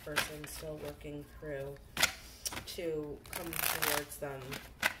 3's person still working through to come towards them?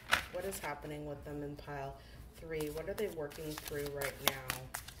 What is happening with them in pile 3? What are they working through right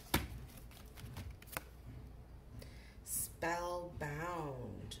now?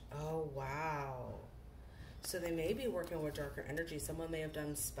 Spellbound. Oh, wow. So they may be working with darker energy. Someone may have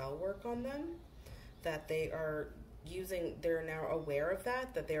done spell work on them that they are using. They're now aware of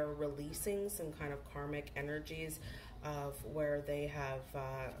that they're releasing some kind of karmic energies of where they have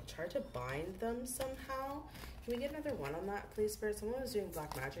tried to bind them somehow. Can we get another one on that, please, Spirit? Someone was doing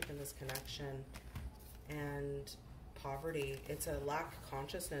black magic in this connection. And poverty, it's a lack of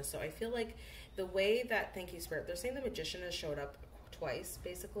consciousness. So I feel like the way that, thank you, Spirit, they're saying the magician has showed up twice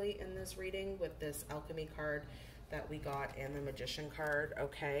basically in this reading with this alchemy card that we got and the magician card,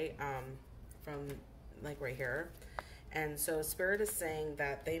 okay, from like right here. And so Spirit is saying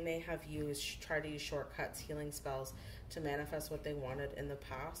that they may have tried to use shortcuts, healing spells to manifest what they wanted in the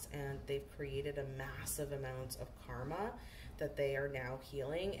past, and they've created a massive amount of karma that they are now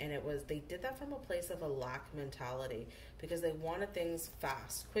healing. And they did that from a place of a lack mentality because they wanted things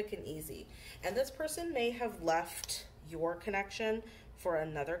fast, quick, and easy. And this person may have left your connection for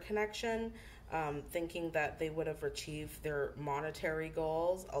another connection, thinking that they would have achieved their monetary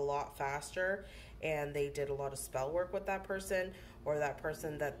goals a lot faster, and they did a lot of spell work with that person, or that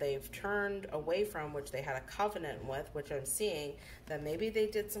person that they've turned away from, which they had a covenant with, which I'm seeing that maybe they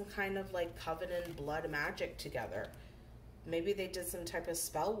did some kind of like covenant blood magic together. Maybe they did some type of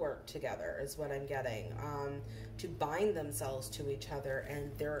spell work together is what I'm getting, to bind themselves to each other,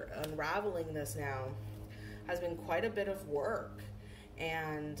 and they're unraveling this now. Has been quite a bit of work,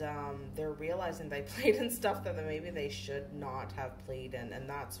 and they're realizing they played in stuff that maybe they should not have played in, and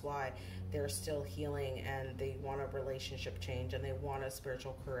that's why they're still healing, and they want a relationship change, and they want a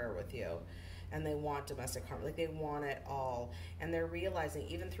spiritual career with you, and they want domestic harmony, like they want it all. And they're realizing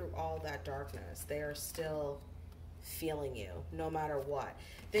even through all that darkness, they are still feeling you no matter what.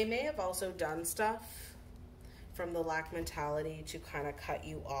 They may have also done stuff from the lack mentality to kind of cut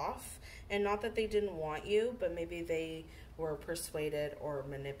you off, and not that they didn't want you, but maybe they were persuaded or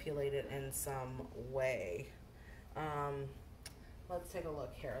manipulated in some way. Let's take a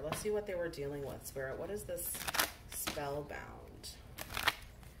look here. Let's see what they were dealing with, Spirit. What is this spellbound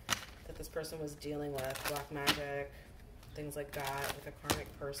that this person was dealing with? Black magic, things like that, with a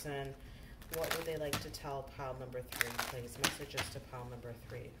karmic person. What would they like to tell pile number 3, please? Messages to pile number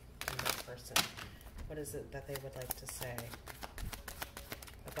 3 from this person. What is it that they would like to say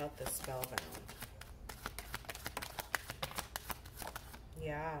about this spellbound?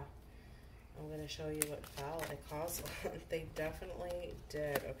 Yeah, I'm going to show you what fell. It caused, they definitely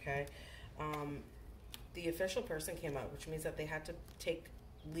did, okay? The official person came out, which means that they had to take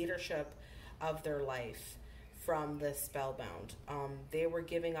leadership of their life from this spellbound. They were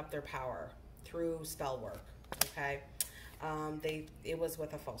giving up their power through spell work, okay? It was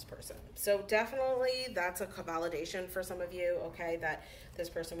with a false person. So definitely that's a validation for some of you, okay, that this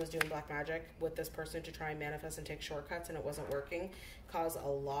person was doing black magic with this person to try and manifest and take shortcuts, and it wasn't working. Caused a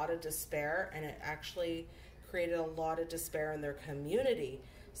lot of despair, and it actually created a lot of despair in their community.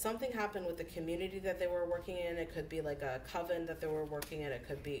 Something happened with the community that they were working in. It could be like a coven that they were working in. It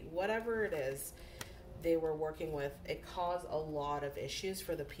could be whatever it is they were working with. It caused a lot of issues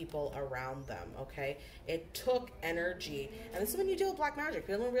for the people around them, okay? It took energy. And this is when you deal with black magic.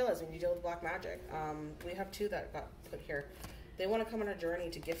 People don't realize when you deal with black magic. We have 2 that got put here. They want to come on a journey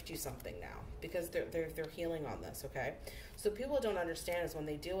to gift you something now because they're healing on this, okay? So people don't understand is when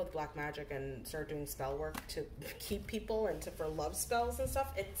they deal with black magic and start doing spell work to keep people and for love spells and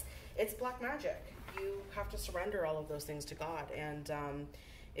stuff, it's black magic. You have to surrender all of those things to God. And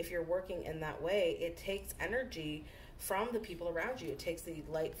if you're working in that way, it takes energy from the people around you. It takes the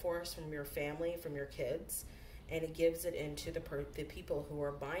light force from your family, from your kids, and it gives it into the people who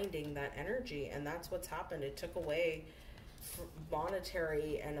are binding that energy. And that's what's happened. It took away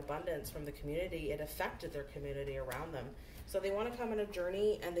monetary and abundance from the community. It affected their community around them. So they want to come on a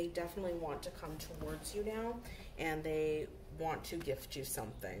journey, and they definitely want to come towards you now, and they want to gift you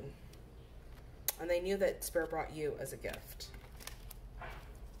something. And they knew that Spirit brought you as a gift.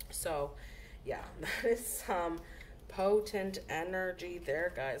 So, yeah, that is some potent energy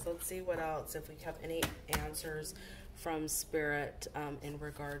there, guys. Let's see what else, if we have any answers from Spirit in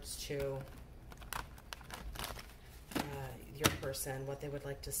regards to your person, what they would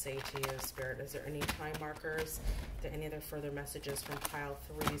like to say to you, Spirit. Is there any time markers? Are there any other further messages from pile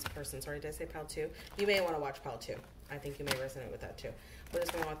 3's person? Sorry, did I say pile 2? You may want to watch pile 2. I think you may resonate with that too. What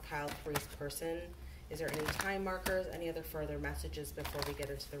is going on with pile 3's person? Is there any time markers? Any other further messages before we get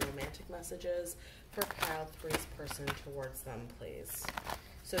into the romantic messages for pile 3's person towards them, please?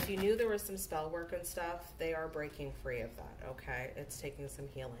 So if you knew there was some spell work and stuff, they are breaking free of that, okay? It's taking some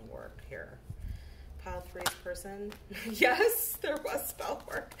healing work here. Pile 3's person, yes, there was spell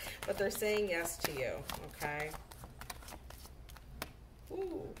work, but they're saying yes to you, okay?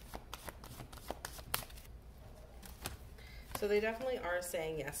 Ooh. So they definitely are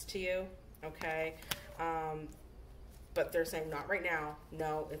saying yes to you, okay? But they're saying not right now.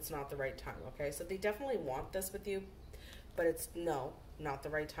 No, it's not the right time, okay? So they definitely want this with you, but it's no, not the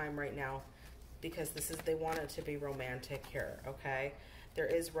right time right now, because they want it to be romantic here, okay? There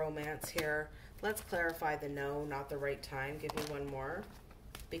is romance here. Let's clarify the no, not the right time. Give me one more,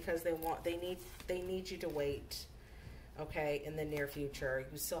 because they need you to wait, okay, in the near future.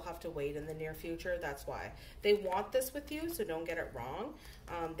 You still have to wait in the near future. That's why they want this with you, so don't get it wrong.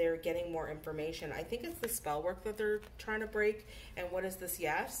 They're getting more information. I think it's the spell work that they're trying to break. And what is this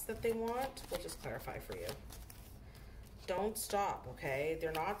yes that they want? We'll just clarify for you. Don't stop, okay?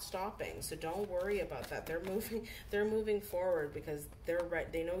 They're not stopping, so don't worry about that. They're moving forward because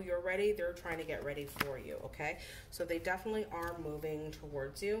they know you're ready. They're trying to get ready for you, okay? So they definitely are moving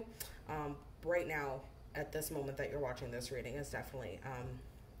towards you. Right now, at this moment that you're watching this reading, is definitely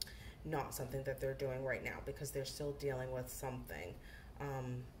not something that they're doing right now, because they're still dealing with something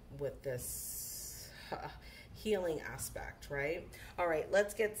with this healing aspect, right? All right,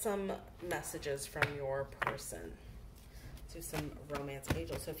 let's get some messages from your person. Do some romance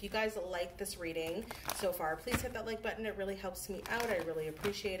angels. So if you guys like this reading so far, please hit that like button. It really helps me out. I really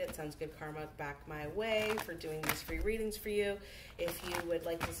appreciate it. Sends good karma back my way for doing these free readings for you. If you would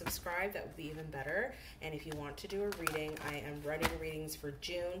like to subscribe, that would be even better. And if you want to do a reading, I am running readings for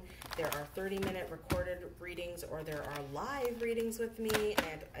June. There are 30-minute recorded readings, or there are live readings with me.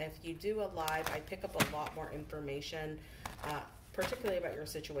 And if you do a live, I pick up a lot more information, particularly about your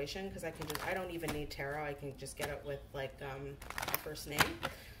situation, because I don't even need tarot. I can just get it with like a first name.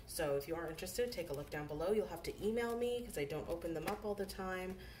 So if you are interested, take a look down below. You'll have to email me because I don't open them up all the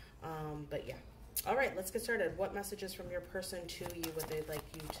time. But yeah. All right, let's get started. What messages from your person to you would they like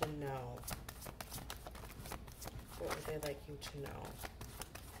you to know? What would they like you to know?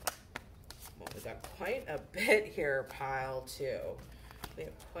 Well, we got quite a bit here, pile 2. We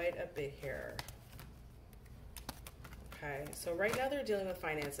have quite a bit here. Okay, so right now they're dealing with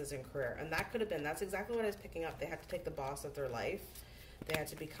finances and career, and that could have been, that's exactly what I was picking up. They had to take the boss of their life. They had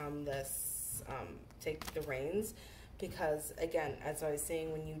to become this, take the reins, because again, as I was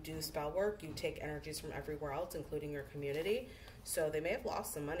saying, when you do spell work, you take energies from everywhere else, including your community. So they may have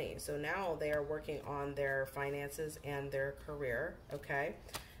lost some money. So now they are working on their finances and their career, okay?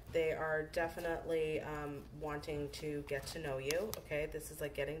 They are definitely wanting to get to know you, okay? This is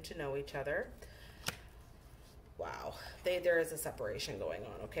like getting to know each other. Wow, there is a separation going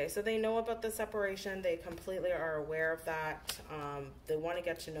on, okay? So they know about the separation. They completely are aware of that. They want to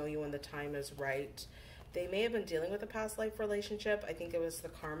get to know you when the time is right. They may have been dealing with a past life relationship. I think it was the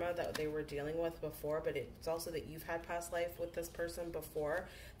karma that they were dealing with before, but it's also that you've had past life with this person before.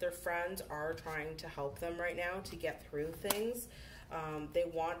 Their friends are trying to help them right now to get through things. They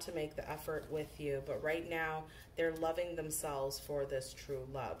want to make the effort with you, but right now they're loving themselves for this true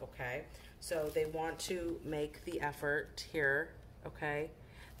love, okay? So they want to make the effort here, okay?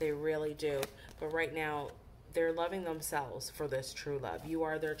 They really do. But right now, they're loving themselves for this true love. You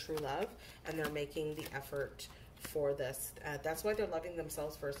are their true love, and they're making the effort for this. That's why they're loving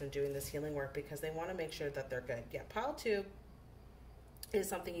themselves first and doing this healing work, because they want to make sure that they're good. Yeah, pile 2 is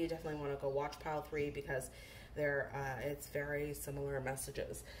something you definitely want to go watch pile 3, because it's very similar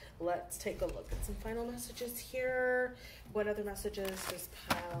messages. Let's take a look at some final messages here. What other messages does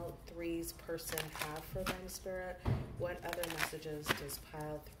pile 3's person have for them, Spirit? What other messages does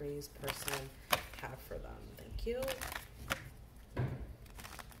pile 3's person have for them? Thank you.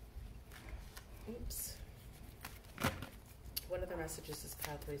 Oops. What other messages does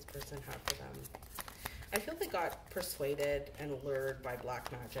pile 3's person have for them? I feel they got persuaded and lured by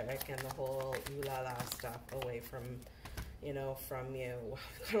black magic and the whole ooh la la stuff away from, you know, from you.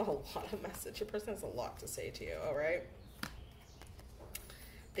 We've got a lot of messages. Your person has a lot to say to you, all right?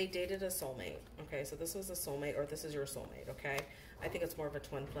 They dated a soulmate, okay? So this was a soulmate, or this is your soulmate, okay? I think it's more of a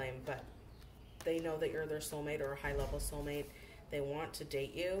twin flame, but they know that you're their soulmate or a high-level soulmate. They want to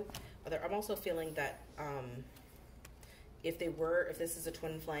date you. But I'm also feeling that if this is a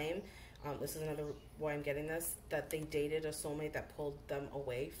twin flame, This is another why I'm getting this, that they dated a soulmate that pulled them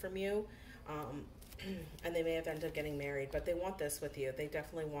away from you. And they may have ended up getting married, but they want this with you. They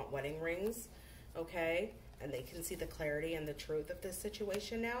definitely want wedding rings, okay? And they can see the clarity and the truth of this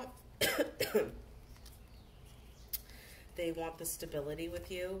situation now. They want the stability with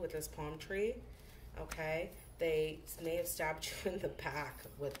you, with this palm tree, okay? They may have stabbed you in the back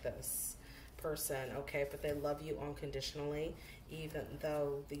with this person, okay? But they love you unconditionally, even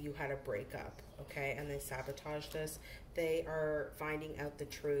though you had a breakup, okay? And they sabotaged this. They are finding out the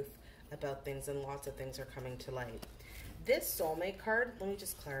truth about things, and lots of things are coming to light. This soulmate card, let me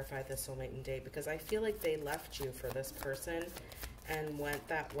just clarify this soulmate and date, because I feel like they left you for this person and went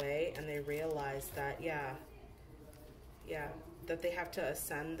that way, and they realized that, yeah, that they have to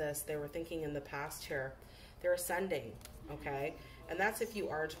ascend this. They were thinking in the past here. They're ascending, okay? And that's if you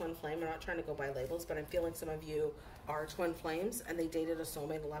are a twin flame. I'm not trying to go by labels, but I'm feeling some of you are twin flames and they dated a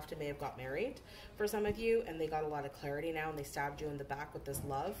soulmate, left, and may have got married for some of you, and they got a lot of clarity now, and they stabbed you in the back with this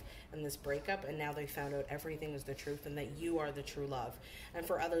love and this breakup, and now they found out everything is the truth and that you are the true love. And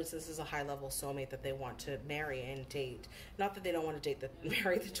for others, this is a high-level soulmate that they want to marry and date. Not that they don't want to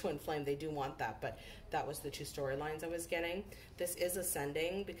marry the twin flame. They do want that, but that was the two storylines I was getting. This is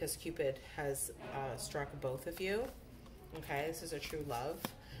ascending because Cupid has struck both of you. Okay, this is a true love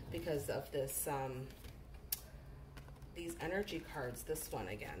because of this, these energy cards, this one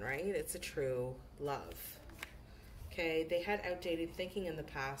again, right? It's a true love. Okay, they had outdated thinking in the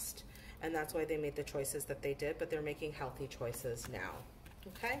past, and that's why they made the choices that they did, but they're making healthy choices now.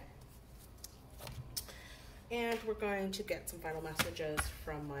 Okay? And we're going to get some final messages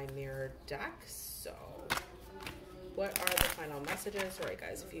from my mirrored deck. So, what are the final messages? Sorry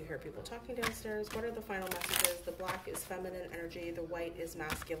guys, if you hear people talking downstairs, what are the final messages? The black is feminine energy, the white is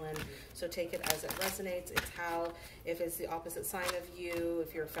masculine. So take it as it resonates. It's how, if it's the opposite sign of you,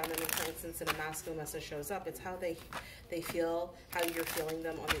 if you're feminine, for instance, and a masculine message shows up, it's how they feel, how you're feeling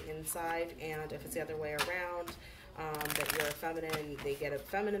them on the inside. And if it's the other way around, that you're a feminine, they get a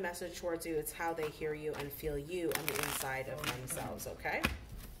feminine message towards you. It's how they hear you and feel you on the inside of themselves, okay?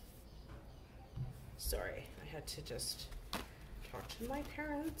 Sorry, I had to just talk to my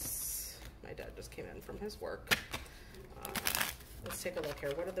parents. My dad just came in from his work. Let's take a look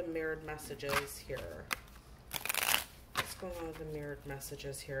here. What are the mirrored messages here? What's going on with the mirrored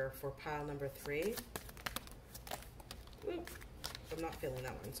messages here for pile number 3? Ooh, I'm not feeling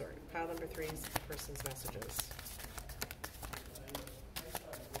that one, sorry. Pile number 3's person's messages.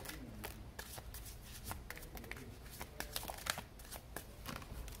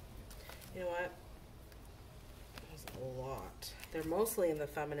 You know what? A lot. They're mostly in the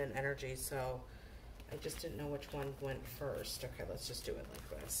feminine energy, so I just didn't know which one went first. Okay, let's just do it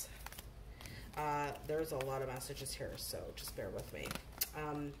like this. There's a lot of messages here, so just bear with me.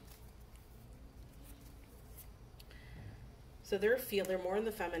 So they're more in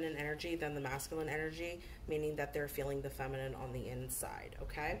the feminine energy than the masculine energy, meaning that they're feeling the feminine on the inside,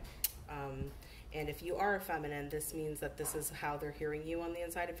 okay? And if you are a feminine, this means that this is how they're hearing you on the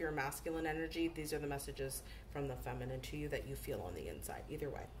inside. If you're a masculine energy, these are the messages from the feminine to you that you feel on the inside. Either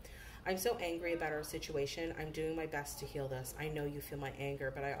way. I'm so angry about our situation. I'm doing my best to heal this. I know you feel my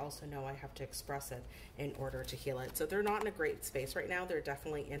anger, but I also know I have to express it in order to heal it. So they're not in a great space right now. They're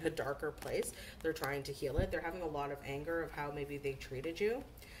definitely in a darker place. They're trying to heal it. They're having a lot of anger of how maybe they treated you.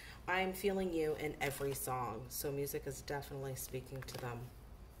 I'm feeling you in every song. So music is definitely speaking to them.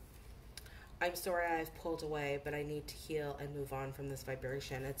 I'm sorry I've pulled away, but I need to heal and move on from this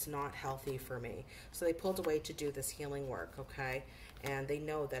vibration. It's not healthy for me. So they pulled away to do this healing work, okay? And they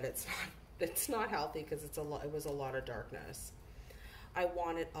know that it's not healthy because it was a lot of darkness. I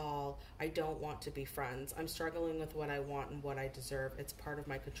want it all. I don't want to be friends. I'm struggling with what I want and what I deserve. It's part of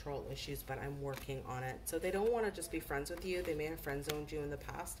my control issues, but I'm working on it. So they don't want to just be friends with you. They may have friend zoned you in the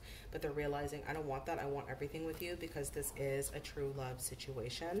past, but they're realizing, I don't want that. I want everything with you because this is a true love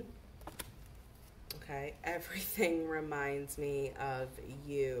situation. Okay, everything reminds me of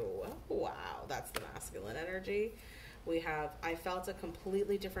you. Wow, that's the masculine energy. We have, I felt a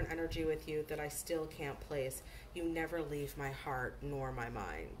completely different energy with you that I still can't place. You never leave my heart nor my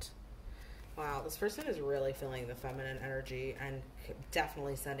mind. Wow, this person is really feeling the feminine energy and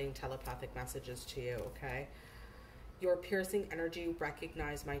definitely sending telepathic messages to you, okay? Your piercing energy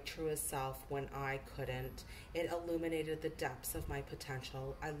recognized my truest self when I couldn't. It illuminated the depths of my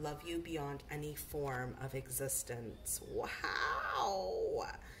potential. I love you beyond any form of existence. Wow!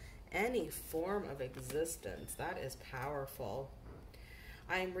 Any form of existence. That is powerful.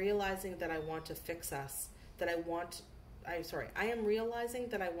 I am realizing that I want to fix us, that I want I am realizing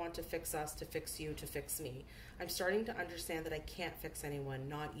that I want to fix us, to fix you, to fix me. I'm starting to understand that I can't fix anyone,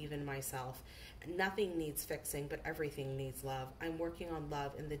 not even myself. Nothing needs fixing, but everything needs love. I'm working on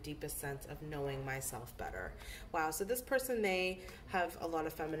love in the deepest sense of knowing myself better. Wow, so this person may have a lot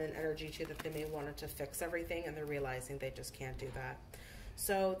of feminine energy too, that they may want to fix everything, and they're realizing they just can't do that.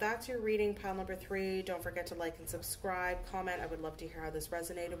 So that's your reading, pile number 3. Don't forget to like and subscribe, comment. I would love to hear how this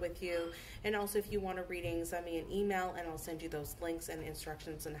resonated with you. And also, if you want a reading, send me an email and I'll send you those links and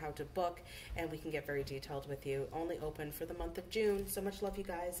instructions on how to book, and we can get very detailed with you. Only open for the month of June. So much love, you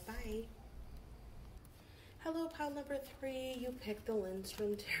guys. Bye. Hello, pile number 3. You picked the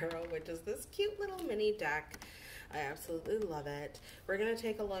Lindstrom Tarot, which is this cute little mini deck. I absolutely love it. We're going to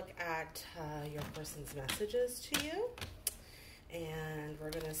take a look at your person's messages to you. And we're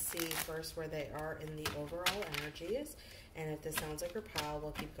going to see first where they are in the overall energies. And if this sounds like your pile,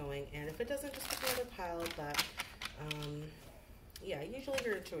 we'll keep going. And if it doesn't, just pick another pile. But, yeah, usually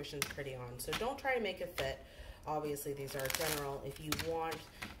your intuition's pretty on. So don't try to make it fit. Obviously, these are general. If you want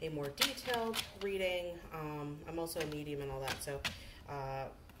a more detailed reading, I'm also a medium and all that. So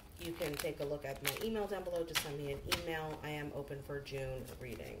you can take a look at my email down below. Just send me an email. I am open for June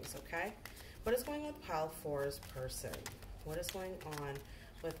readings, okay? What is going on with pile 4's person? What is going on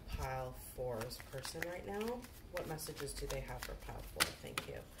with pile 4's person right now? What messages do they have for pile 4? Thank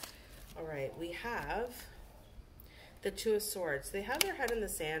you. All right, we have the 2 of Swords. They have their head in the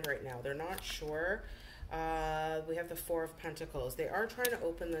sand right now. They're not sure. We have the 4 of Pentacles. They are trying to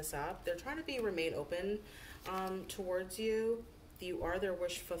open this up. They're trying to remain open towards you. You are their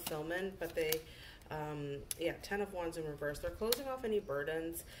wish fulfillment, but they, yeah, 10 of Wands in reverse. They're closing off any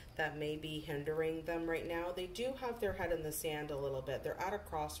burdens that may be hindering them right now. They do have their head in the sand a little bit. They're at a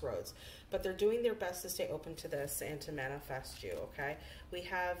crossroads, but they're doing their best to stay open to this and to manifest you, okay? We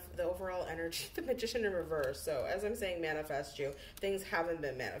have the overall energy, the Magician in reverse. So as I'm saying manifest you, things haven't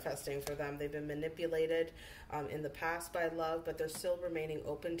been manifesting for them. They've been manipulated in the past by love, but they're still remaining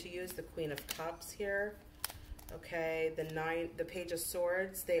open to you. It's the Queen of Cups here. Okay, the Page of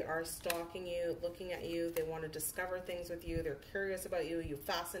Swords, they are stalking you, looking at you. They want to discover things with you. They're curious about you. You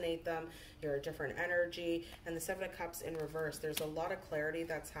fascinate them. You're a different energy. And the 7 of Cups in reverse. There's a lot of clarity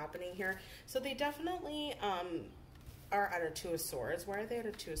that's happening here. So they definitely are at a 2 of Swords. Why are they at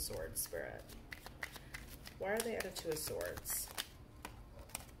a 2 of Swords, Spirit? Why are they at a 2 of Swords?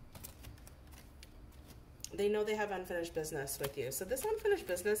 They know they have unfinished business with you. So this unfinished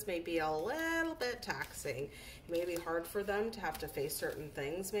business may be a little bit taxing. It may be hard for them to have to face certain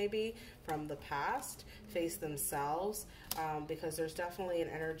things maybe from the past, face themselves, because there's definitely an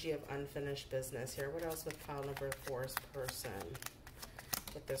energy of unfinished business here. What else with pile number 4's person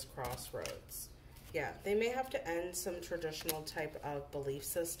with this crossroads? Yeah, they may have to end some traditional type of belief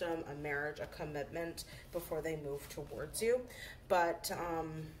system, a marriage, a commitment before they move towards you. But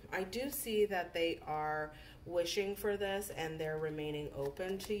I do see that they are wishing for this and they're remaining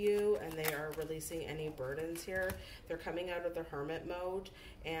open to you and they are releasing any burdens here. They're coming out of the hermit mode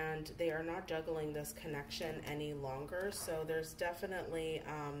and they are not juggling this connection any longer. So there's definitely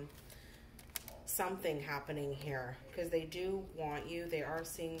something happening here because they do want you. They are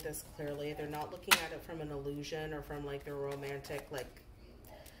seeing this clearly. They're not looking at it from an illusion or from like the romantic, like,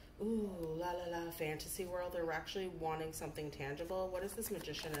 ooh, la la la, fantasy world. They're actually wanting something tangible. What is this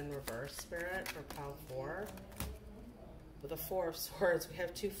Magician in reverse, Spirit, for pile 4? With the 4 of Swords, we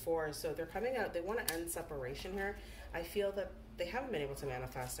have 2 4s. So they're coming out. They want to end separation here. I feel that they haven't been able to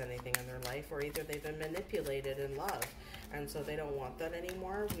manifest anything in their life, or either they've been manipulated in love, and so they don't want that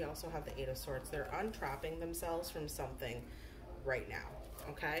anymore. We also have the 8 of Swords. They're untrapping themselves from something right now,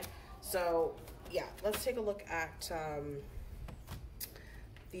 okay? So, yeah, let's take a look at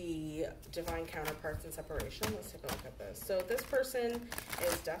the divine counterparts in separation. Let's take a look at this. So this person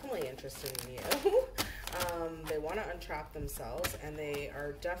is definitely interested in you. They want to untrap themselves and they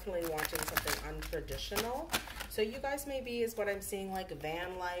are definitely wanting something untraditional. So you guys may be, is what I'm seeing, like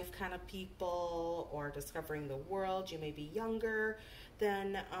van life kind of people or discovering the world. You may be younger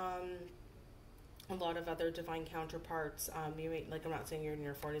than a lot of other divine counterparts. You may, like, I'm not saying you're in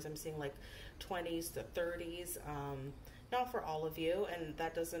your 40s. I'm seeing like 20s to 30s. Not for all of you, and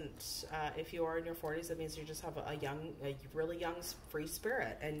that doesn't, if you are in your 40s, that means you just have a really young, free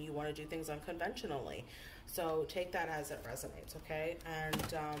spirit, and you want to do things unconventionally. So take that as it resonates, okay?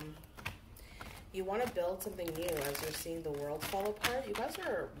 And you want to build something new as you're seeing the world fall apart. You guys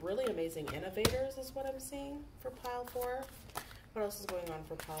are really amazing innovators, is what I'm seeing for pile 4. What else is going on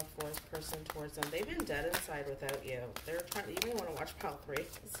for pile 4's person towards them? They've been dead inside without you. They're trying. You may want to watch pile 3.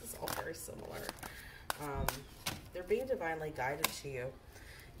 This is all very similar. They're being divinely guided to you.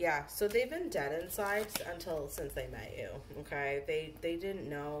 Yeah, so they've been dead inside since they met you, okay? They didn't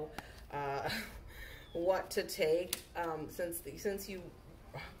know what to take since you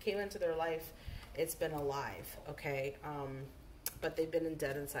came into their life. It's been alive, okay? But they've been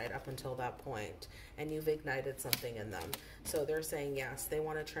dead inside up until that point, and you've ignited something in them. So they're saying yes, they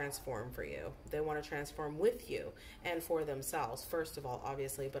want to transform for you. They want to transform with you and for themselves, first of all,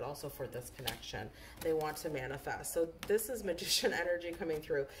 obviously, but also for this connection. They want to manifest. So this is magician energy coming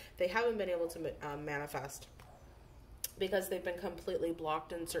through. They haven't been able to manifest because they've been completely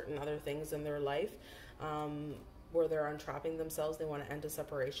blocked in certain other things in their life, where they're untrapping themselves. They want to end a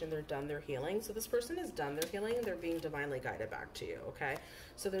separation. They're done their healing. So this person is done their healing and they're being divinely guided back to you, okay?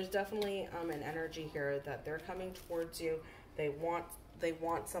 So there's definitely an energy here that they're coming towards you. They want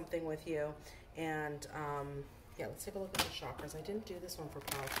something with you. And yeah, let's take a look at the chakras. I didn't do this one for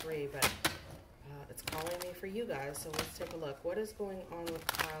pile 3, but it's calling me for you guys. So let's take a look. What is going on with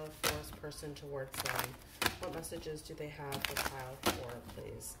pile 4's person towards them? What messages do they have for pile 4,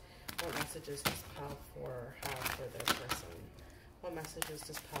 please? What messages does pile 4 have for their person? What messages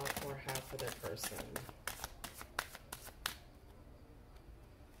does pile 4 have for their person?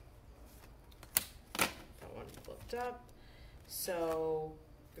 That one flipped up. So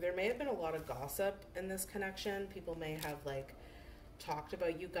there may have been a lot of gossip in this connection. People may have like talked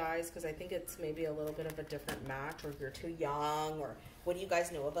about you guys, because I think it's maybe a little bit of a different match, or you're too young, or what do you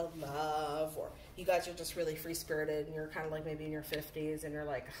guys know about love, or you guys are just really free-spirited and you're kind of like maybe in your 50s and you're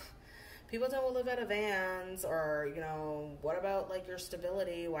like, people don't live out of vans, or, you know, what about like your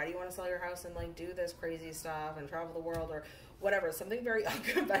stability? Why do you want to sell your house and like do this crazy stuff and travel the world, or whatever, something very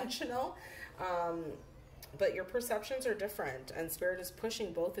unconventional. But your perceptions are different, and Spirit is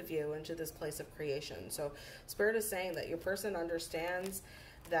pushing both of you into this place of creation. So Spirit is saying that your person understands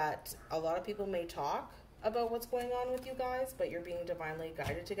that a lot of people may talk about what's going on with you guys, but you're being divinely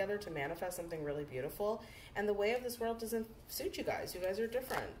guided together to manifest something really beautiful. And the way of this world doesn't suit you guys. You guys are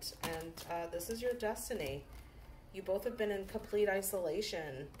different, and this is your destiny. You both have been in complete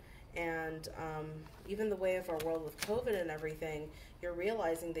isolation. And even the way of our world with COVID and everything, you're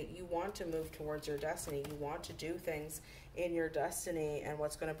realizing that you want to move towards your destiny. You want to do things in your destiny and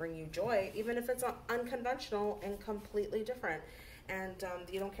what's going to bring you joy, even if it's unconventional and completely different. And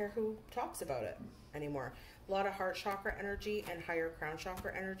you don't care who talks about it anymore. A lot of heart chakra energy and higher crown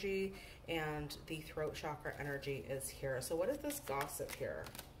chakra energy, and the throat chakra energy is here. So what is this gossip here?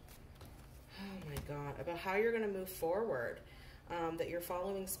 Oh my God, about how you're going to move forward. That you're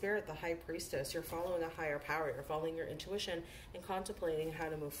following Spirit, the High Priestess. You're following a higher power. You're following your intuition and contemplating how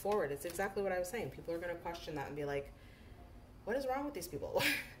to move forward. It's exactly what I was saying. People are going to question that and be like, what is wrong with these people?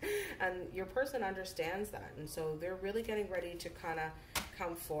 And your person understands that. And so they're really getting ready to kind of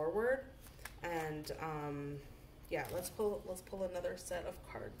come forward. And yeah, let's pull another set of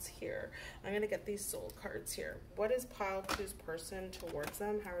cards here. I'm going to get these soul cards here. What is pile 2's person towards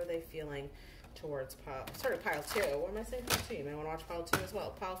them? How are they feeling towards pile 2? What am I saying, pile 2? You may want to watch pile 2 as well.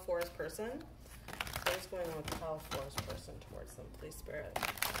 Pile 4's person. What is going on with pile 4's person towards them, please, Spirit?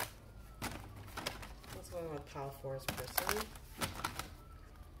 What's going on with pile 4's person?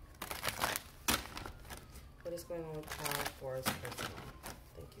 What is going on with pile 4's person?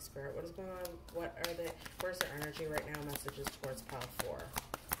 Thank you, Spirit. What is going on? Where's their energy right now? Messages towards pile 4.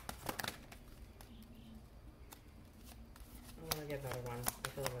 I want to get another one. I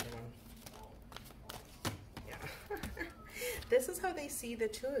feel another one. Yeah. This is how they see the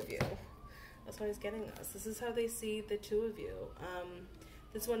two of you. That's why I was getting this. This is how they see the two of you.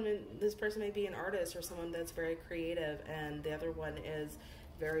 This person may be an artist or someone that's very creative, and the other one is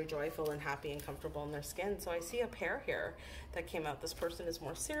very joyful and happy and comfortable in their skin. So I see a pair here that came out. This person is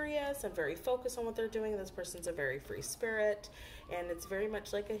more serious and very focused on what they're doing. This person's a very free spirit, and it's very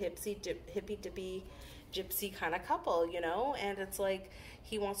much like a hippy-dippy gypsy kind of couple, you know? And it's like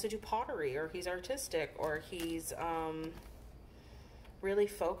he wants to do pottery, or he's artistic, or he's really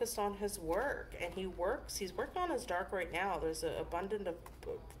focused on his work, and he's working on his dark right now. There's an abundance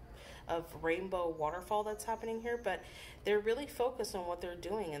of rainbow waterfall that's happening here, but they're really focused on what they're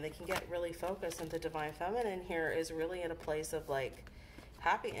doing, and they can get really focused. And the divine feminine here is really in a place of like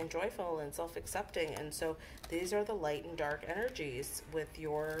happy and joyful and self-accepting. And so these are the light and dark energies with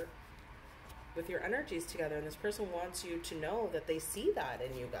your energies together. And this person wants you to know that they see that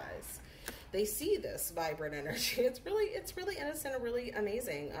in you guys. They see this vibrant energy. It's really innocent and really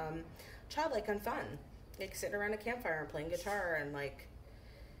amazing, childlike and fun, like sitting around a campfire and playing guitar and like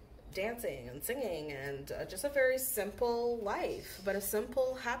dancing and singing, and just a very simple life, but a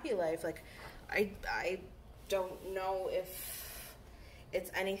simple, happy life. Like I don't know if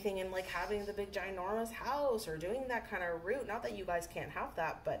it's anything in like having the big ginormous house or doing that kind of route. Not that you guys can't have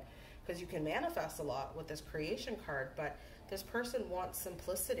that, but because you can manifest a lot with this creation card, but this person wants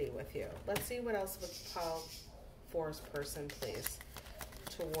simplicity with you. Let's see what else would pile 4's person, please,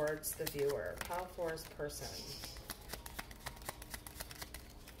 towards the viewer. Pile 4's person.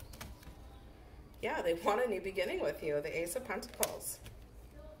 Yeah, they want a new beginning with you. The Ace of Pentacles.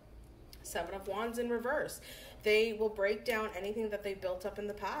 7 of Wands in reverse. They will break down anything that they built up in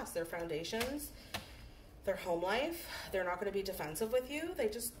the past, their foundations, their home life. They're not going to be defensive with you. They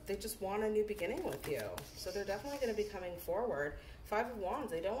just want a new beginning with you. So they're definitely going to be coming forward. 5 of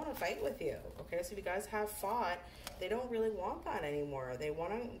Wands, they don't want to fight with you. Okay, so if you guys have fought, they don't really want that anymore. They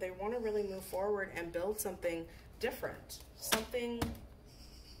want to really move forward and build something different. Something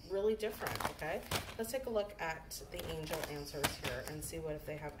really different. Okay, let's take a look at the angel answers here and see what if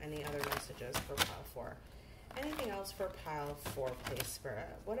they have any other messages for pile 4. Anything else for pile 4, please, Spirit?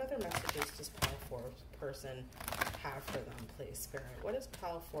 What other messages does pile 4's person have for them, please, Spirit? What does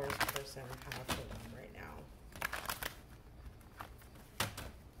pile 4's person have for them right now?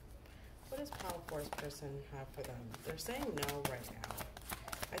 What does pile 4's person have for them? They're saying no right now.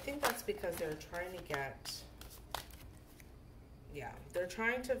 I think that's because they're trying to get, yeah, they're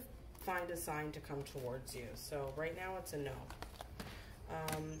trying to find a sign to come towards you. So right now it's a no.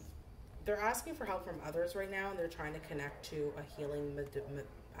 They're asking for help from others right now, and they're trying to connect to a healing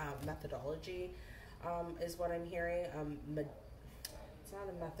methodology, is what I'm hearing. It's not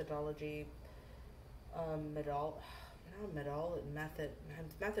a methodology.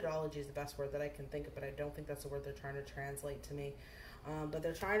 Methodology is the best word that I can think of, but I don't think that's the word they're trying to translate to me. But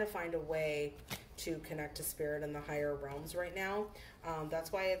they're trying to find a way to connect to spirit in the higher realms right now.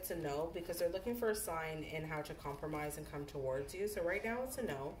 That's why it's a no, because they're looking for a sign in how to compromise and come towards you. So right now it's a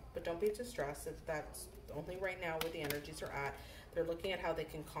no, but don't be distressed if that's only right now where the energies are at. They're looking at how they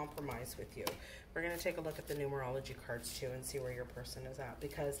can compromise with you. We're going to take a look at the numerology cards too and see where your person is at,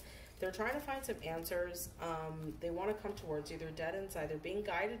 because they're trying to find some answers. They want to come towards you. They're dead inside. They're being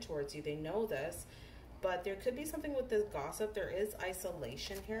guided towards you. They know this. But there could be something with this gossip. There is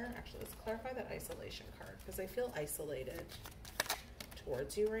isolation here. Actually, let's clarify that isolation card, because I feel isolated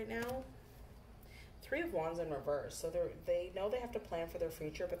towards you right now. 3 of Wands in reverse. So they know they have to plan for their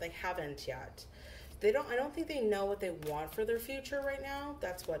future, but they haven't yet. I don't think they know what they want for their future right now.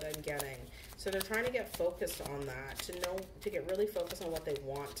 That's what I'm getting. So they're trying to get focused on that, to get really focused on what they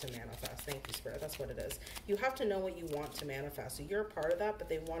want to manifest. Thank you, Spirit. That's what it is. You have to know what you want to manifest. So you're a part of that, but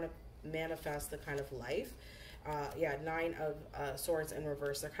they want to manifest the kind of life. Yeah, 9 of Swords in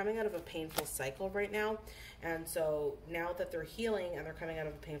reverse. They're coming out of a painful cycle right now, and so now that they're healing and they're coming out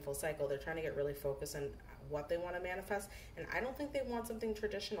of a painful cycle, they're trying to get really focused on what they want to manifest. And I don't think they want something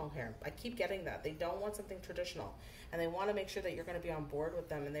traditional here. I keep getting that they don't want something traditional, and they want to make sure that you're going to be on board with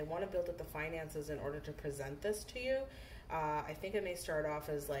them, and they want to build up the finances in order to present this to you. I think it may start off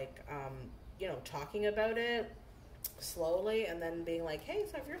as like you know, talking about it slowly, and then being like, hey,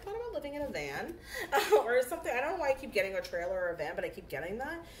 so have you ever thought about living in a van or something? I don't know why I keep getting a trailer or a van, but I keep getting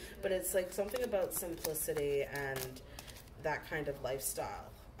that. But it's like something about simplicity and that kind of lifestyle.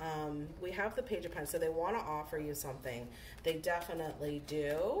 We have the Page of Pentacles, so they want to offer you something. They definitely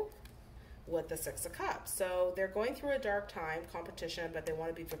do, with the 6 of Cups. So they're going through a dark time, competition, but they want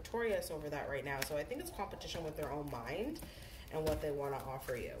to be victorious over that right now. So I think it's competition with their own mind and what they want to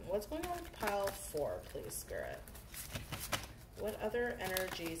offer you. What's going on with pile 4, please, Spirit? What other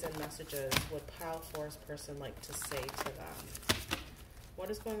energies and messages would pile 4's person like to say to them? What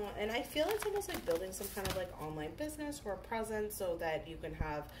is going on? And I feel it's almost like building some kind of like online business or a presence so that you can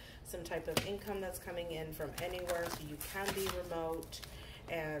have some type of income that's coming in from anywhere, so you can be remote.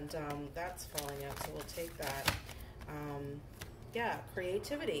 And that's falling out, so we'll take that. Yeah,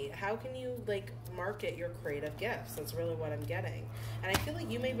 creativity. How can you like market your creative gifts? That's really what I'm getting. And I feel like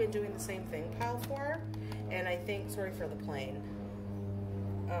you may have been doing the same thing, pile 4. And I think, sorry for the plane.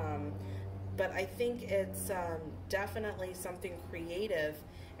 But I think it's definitely something creative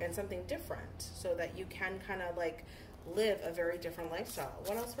and something different, so that you can kind of like live a very different lifestyle.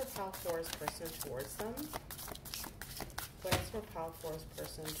 What else for pile 4's person towards them? What else for pile 4's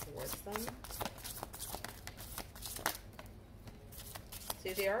person towards them?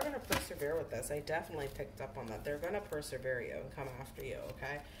 See, they are going to persevere with this. I definitely picked up on that. They're going to persevere you and come after you,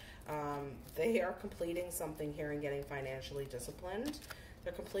 okay? They are completing something here and getting financially disciplined.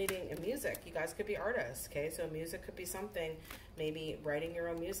 They're completing in music. You guys could be artists, okay? So music could be something, maybe writing your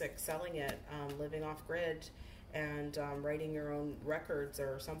own music, selling it, living off grid, and writing your own records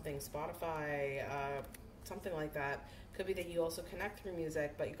or something, Spotify, something like that. Could be that you also connect through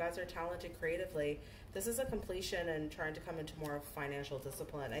music, but you guys are talented creatively. This is a completion and trying to come into more of financial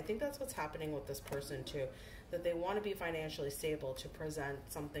discipline. I think that's what's happening with this person too, that they want to be financially stable to present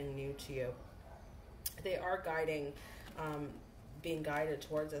something new to you. They are guiding, being guided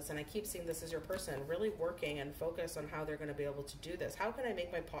towards this, and I keep seeing this as your person really working and focus on how they're going to be able to do this. How can I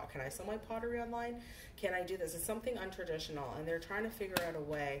make my pot? Can I sell my pottery online? Can I do this? It's something untraditional, and they're trying to figure out a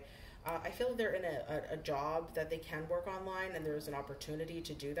way. I feel they're in a job that they can work online, and there's an opportunity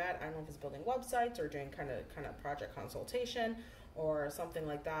to do that. I don't know if it's building websites or doing kind of project consultation or something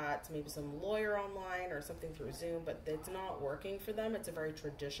like that. Maybe some lawyer online or something through Zoom, but it's not working for them. It's a very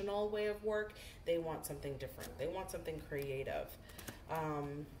traditional way of work. They want something different. They want something creative.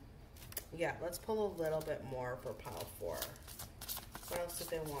 Yeah, let's pull a little bit more for pile 4. What else do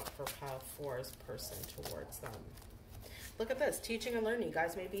they want for pile 4's person towards them? Look at this, teaching and learning. You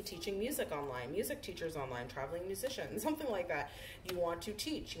guys may be teaching music online, music teachers online, traveling musicians, something like that. You want to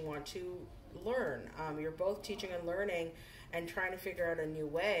teach, you want to learn. You're both teaching and learning and trying to figure out a new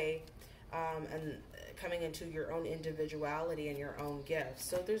way and coming into your own individuality and your own gifts.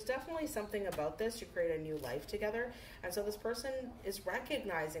 So there's definitely something about this. You create a new life together. And so this person is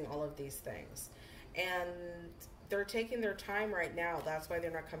recognizing all of these things. And they're taking their time right now. That's why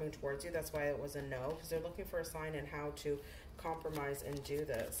they're not coming towards you. That's why it was a no, because they're looking for a sign in how to compromise and do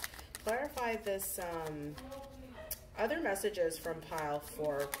this. Clarify this, other messages from pile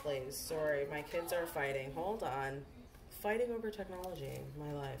 4, please. Sorry, my kids are fighting. Hold on. Fighting over technology,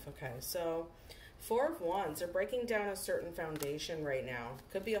 my life. Okay, so 4 of Wands, they're breaking down a certain foundation right now.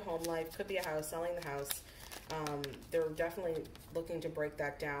 Could be a home life, could be a house, selling the house. They're definitely looking to break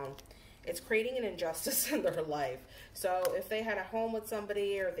that down. It's creating an injustice in their life. So if they had a home with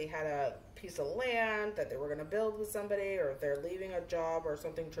somebody, or they had a piece of land that they were going to build with somebody, or if they're leaving a job or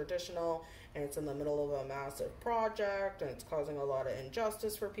something traditional and it's in the middle of a massive project and it's causing a lot of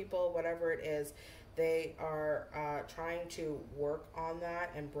injustice for people, whatever it is, they are trying to work on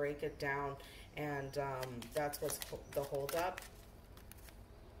that and break it down. And that's what's the holdup.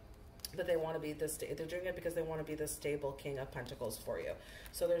 But they want to be this, they're doing it because they want to be the stable King of Pentacles for you.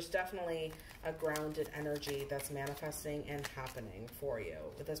 So there's definitely a grounded energy that's manifesting and happening for you.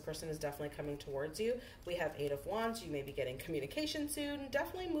 But this person is definitely coming towards you. We have 8 of Wands. You may be getting communication soon,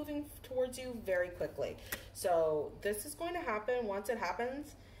 definitely moving towards you very quickly. So this is going to happen. Once it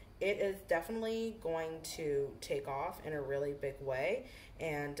happens, it is definitely going to take off in a really big way.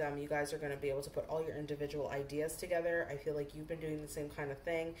 And you guys are going to be able to put all your individual ideas together. I feel like you've been doing the same kind of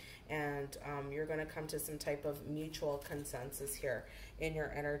thing. And you're going to come to some type of mutual consensus here in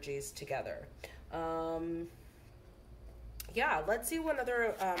your energies together. Yeah, let's see what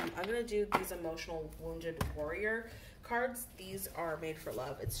other, I'm going to do these emotional wounded warrior cards. These are made for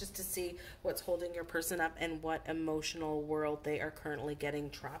love. It's just to see what's holding your person up and what emotional world they are currently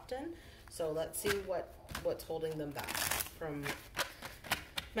getting trapped in. So let's see what's holding them back from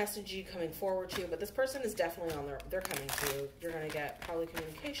messaging coming forward to you. But this person is definitely on they're coming to you. You're going to get probably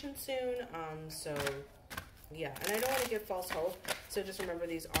communication soon. So yeah, and I don't want to give false hope. So just remember,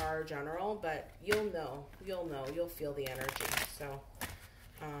 these are general, but you'll know, you'll feel the energy. So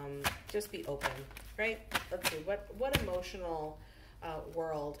just be open, right? Let's see, what emotional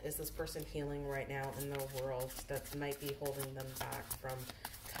world is this person healing right now in their world that might be holding them back from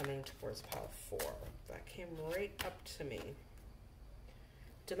coming towards pile 4? That came right up to me.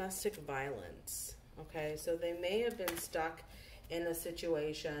 Domestic violence. Okay, so they may have been stuck in a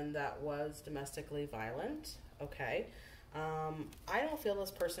situation that was domestically violent. Okay. I don't feel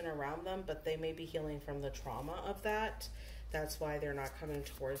this person around them, but they may be healing from the trauma of that. That's why they're not coming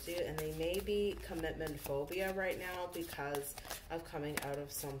towards you. And they may be commitment phobia right now because of coming out of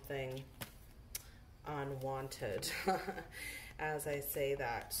something unwanted, as I say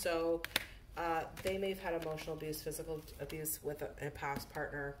that. So they may have had emotional abuse, physical abuse with a past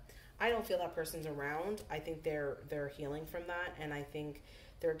partner. I don't feel that person's around. I think they're healing from that, and I think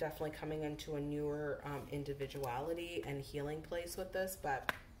they're definitely coming into a newer individuality and healing place with this,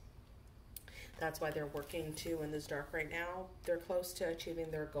 but that's why they're working too in this dark right now. They're close to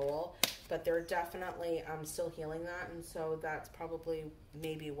achieving their goal, but they're definitely still healing that, and so that's probably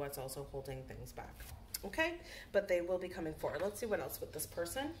maybe what's also holding things back. Okay, but they will be coming forward. Let's see what else with this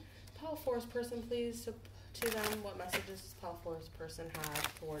person. Pile 4's person, please, to them. What messages does Pile 4's person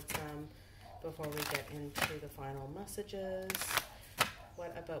have towards them before we get into the final messages?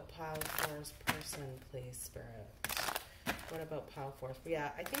 What about Pile 4's person, please, Spirit? What about Pile 4?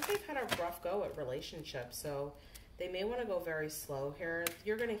 Yeah, I think they've had a rough go at relationships, so they may want to go very slow here.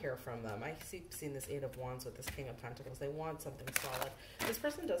 You're going to hear from them. I seen this 8 of Wands with this King of Pentacles. They want something solid. This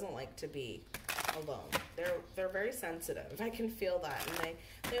person doesn't like to be alone. They're very sensitive. I can feel that, and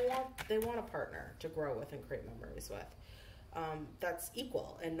they want a partner to grow with and create memories with. That's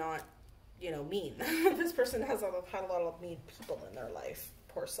equal and not, you know, mean. This person has had a lot of mean people in their life.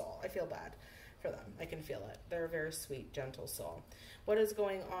 Poor soul. I feel bad for them. I can feel it. They're a very sweet, gentle soul. What is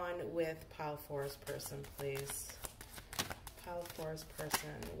going on with pile 4's person, please? Pile 4's person.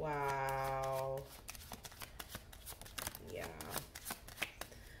 Wow. Yeah.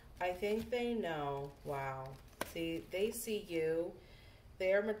 I think they know. Wow. See, they see you.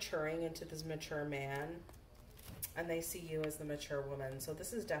 They are maturing into this mature man, and they see you as the mature woman. So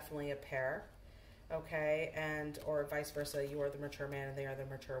this is definitely a pair. Okay, and or vice versa, you are the mature man and they are the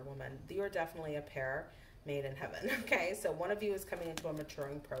mature woman. You are definitely a pair made in heaven. Okay, so one of you is coming into a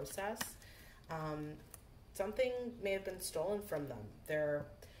maturing process. Something may have been stolen from them. Their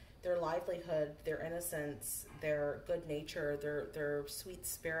livelihood, their innocence, their good nature, their sweet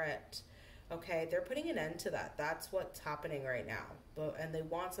spirit. Okay, they're putting an end to that. That's what's happening right now. And they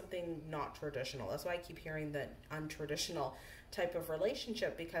want something not traditional. That's why I keep hearing that untraditional type of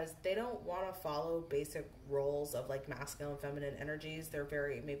relationship, because they don't want to follow basic roles of like masculine and feminine energies. They're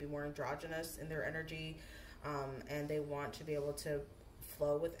very, maybe more androgynous in their energy. And they want to be able to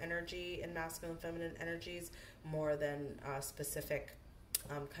flow with energy in masculine and feminine energies more than a specific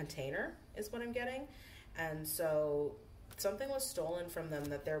container is what I'm getting. And so something was stolen from them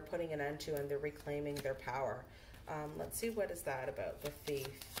that they're putting an end to, and they're reclaiming their power. Let's see, what is that about the thief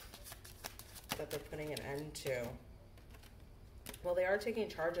that they're putting an end to? Well, they are taking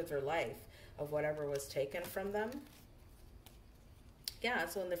charge of their life, of whatever was taken from them. Yeah,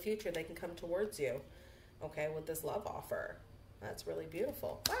 so in the future they can come towards you, okay, with this love offer. That's really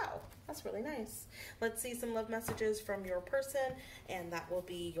beautiful. Wow, that's really nice. Let's see some love messages from your person, and that will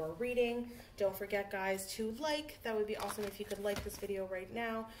be your reading. Don't forget, guys, to like. That would be awesome if you could like this video right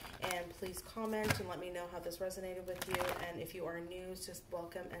now, and please comment and let me know how this resonated with you. And if you are new, just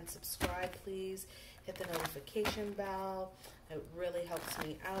welcome and subscribe, please. Hit the notification bell. It really helps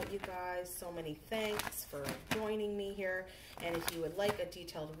me out, you guys. So many thanks for joining me here. And if you would like a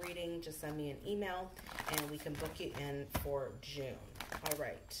detailed reading, just send me an email and we can book you in for June. All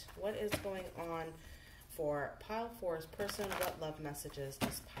right. What is going on for pile 4's person? What love messages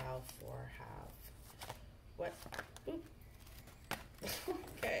does pile 4 have? What? Oop.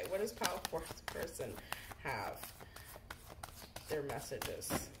 Okay. What does pile 4's person have? Their messages.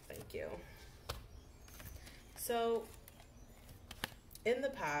 Thank you. So, in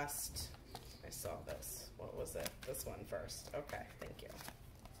the past, I saw this. What was it? This one first. Okay, thank you.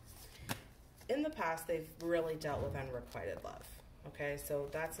 In the past, they've really dealt with unrequited love. Okay, so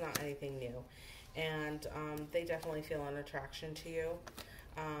that's not anything new. And they definitely feel an attraction to you.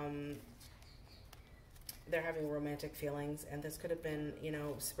 They're having romantic feelings, and this could have been, you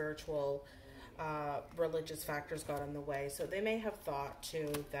know, spiritual, religious factors got in the way. So they may have thought,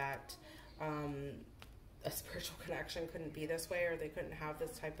 too, that a spiritual connection couldn't be this way, or they couldn't have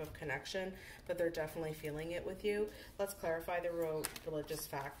this type of connection, but they're definitely feeling it with you. Let's clarify the religious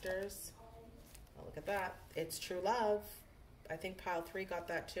factors. Oh, look at that. It's true love. I think pile 3 got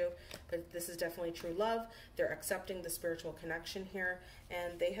that too, but this is definitely true love. They're accepting the spiritual connection here,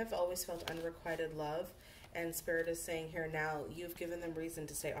 and they have always felt unrequited love. And Spirit is saying here now, you've given them reason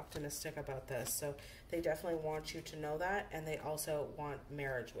to stay optimistic about this. So they definitely want you to know that, and they also want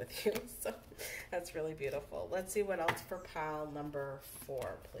marriage with you. So that's really beautiful. Let's see what else for pile number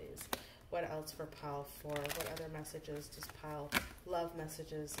 4, please. What else for pile 4? What other messages does love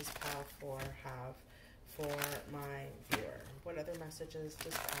messages does pile 4 have for my viewer? What other messages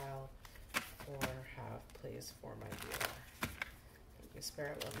does pile 4 have, please, for my viewer? Thank you,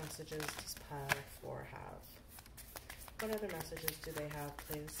 Spirit. What messages does pile 4 have? What other messages do they have,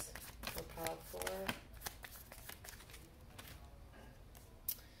 please, for pile 4?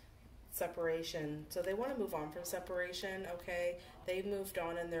 Separation. So they want to move on from separation, okay? They moved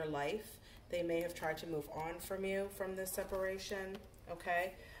on in their life. They may have tried to move on from you, from this separation,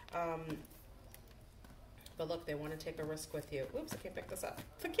 okay? But look, they want to take a risk with you. Oops, I can't pick this up.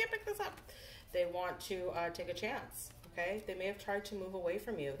 I can't pick this up. They want to take a chance, okay? They may have tried to move away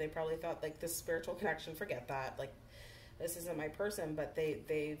from you. They probably thought, like, this spiritual connection, forget that. Like, this isn't my person, but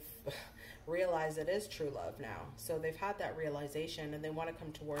they've realized it is true love now. So they've had that realization, and they want to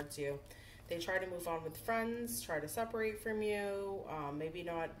come towards you. They try to move on with friends, try to separate from you, maybe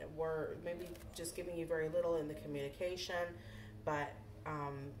just giving you very little in the communication, but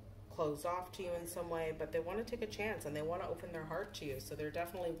closed off to you in some way. But they want to take a chance, and they want to open their heart to you. So they're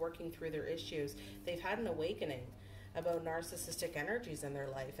definitely working through their issues. They've had an awakening. about narcissistic energies in their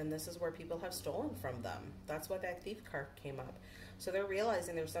life, and this is where people have stolen from them. That's why that thief card came up. So they're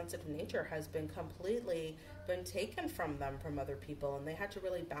realizing their sensitive nature has been completely been taken from them from other people, and they had to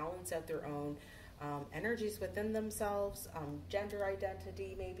really balance out their own energies within themselves, gender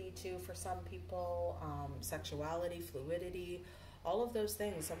identity maybe too for some people, sexuality, fluidity, all of those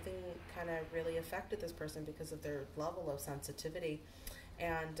things. Something kind of really affected this person because of their level of sensitivity.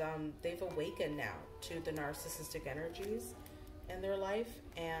 And they've awakened now to the narcissistic energies in their life.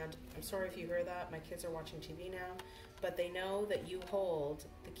 And I'm sorry if you hear that. My kids are watching TV now. But they know that you hold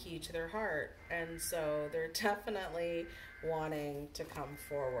the key to their heart. And so they're definitely wanting to come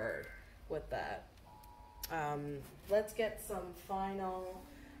forward with that. Let's get some final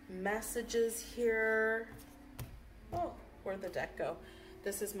messages here. Oh, where'd the deck go?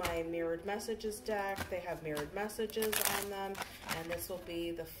 This is my mirrored messages deck. They have mirrored messages on them, and this will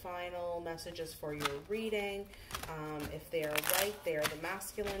be the final messages for your reading. If they are white, they are the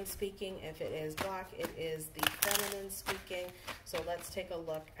masculine speaking. If it is black, it is the feminine speaking. So let's take a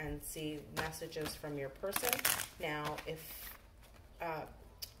look and see messages from your person. Now, if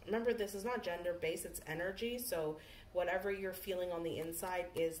remember, this is not gender-based, it's energy. So whatever you're feeling on the inside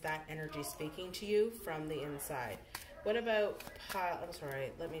is that energy speaking to you from the inside. What about I'm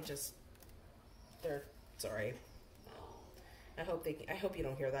sorry, let me just, sorry. I hope you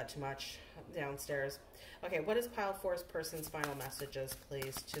don't hear that too much downstairs. Okay, what is pile 4's person's final messages,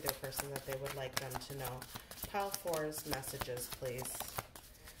 please, to their person that they would like them to know? Pile 4's messages, please.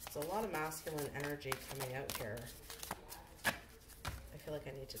 There's a lot of masculine energy coming out here. I feel like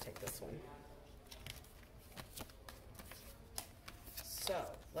I need to take this one. So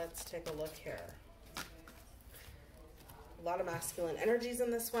let's take a look here. A lot of masculine energies in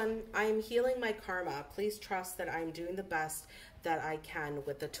this one. I am healing my karma. Please trust that I'm doing the best that I can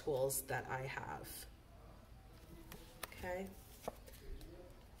with the tools that I have. Okay.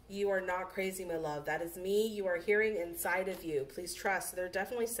 You are not crazy, my love. That is me. You are hearing inside of you. Please trust. They're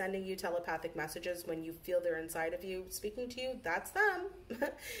definitely sending you telepathic messages when you feel they're inside of you speaking to you. That's them.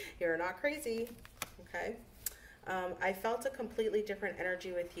 You're not crazy. Okay. I felt a completely different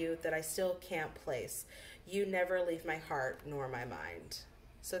energy with you that I still can't place. You never leave my heart nor my mind.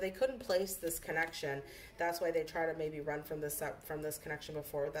 So they couldn't place this connection. That's why they try to maybe run from this connection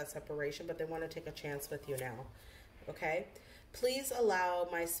before that separation, but they want to take a chance with you now. Okay? Please allow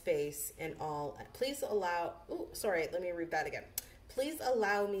my space in all. Please allow. Oh, sorry. Let me read that again. Please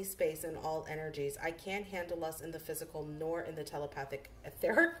allow me space in all energies. I can't handle us in the physical nor in the telepathic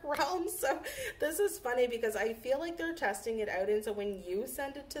etheric realm. So this is funny because I feel like they're testing it out. And so when you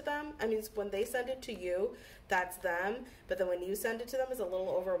send it to them, I mean, when they send it to you, that's them. But then when you send it to them, it's a little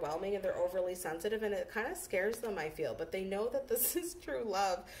overwhelming and they're overly sensitive and it kind of scares them, I feel. But they know that this is true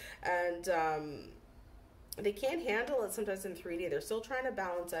love. And they can't handle it sometimes in 3D. They're still trying to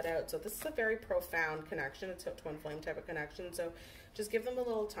balance that out. So this is a very profound connection. It's a twin flame type of connection. So just give them a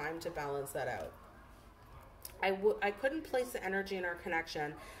little time to balance that out. I couldn't place the energy in our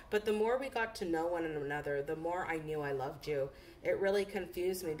connection, but the more we got to know one another, the more I knew I loved you. It really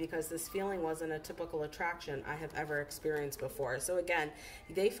confused me because this feeling wasn't a typical attraction I have ever experienced before. So again,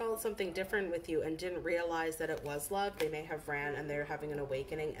 they felt something different with you and didn't realize that it was love. They may have ran and they're having an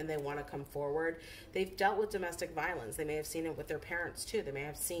awakening and they want to come forward. They've dealt with domestic violence. They may have seen it with their parents too. They may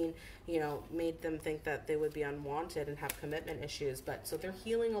have seen, you know, made them think that they would be unwanted and have commitment issues. But so they're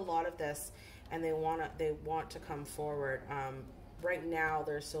healing a lot of this and they want to come forward. Right now,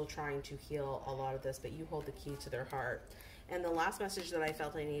 they're still trying to heal a lot of this, but you hold the key to their heart. And the last message that I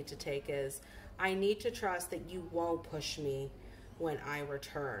felt I need to take is, I need to trust that you won't push me when I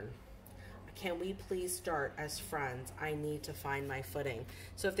return. Can we please start as friends? I need to find my footing.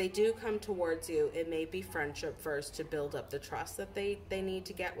 So if they do come towards you, it may be friendship first to build up the trust that they need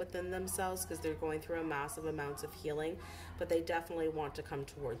to get within themselves because they're going through a massive amounts of healing, but they definitely want to come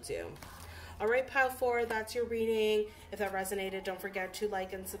towards you. All right, pile 4, that's your reading. If that resonated, don't forget to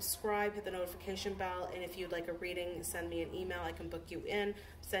like and subscribe, hit the notification bell, and if you'd like a reading, send me an email. I can book you in. I'm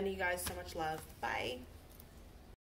sending you guys so much love. Bye.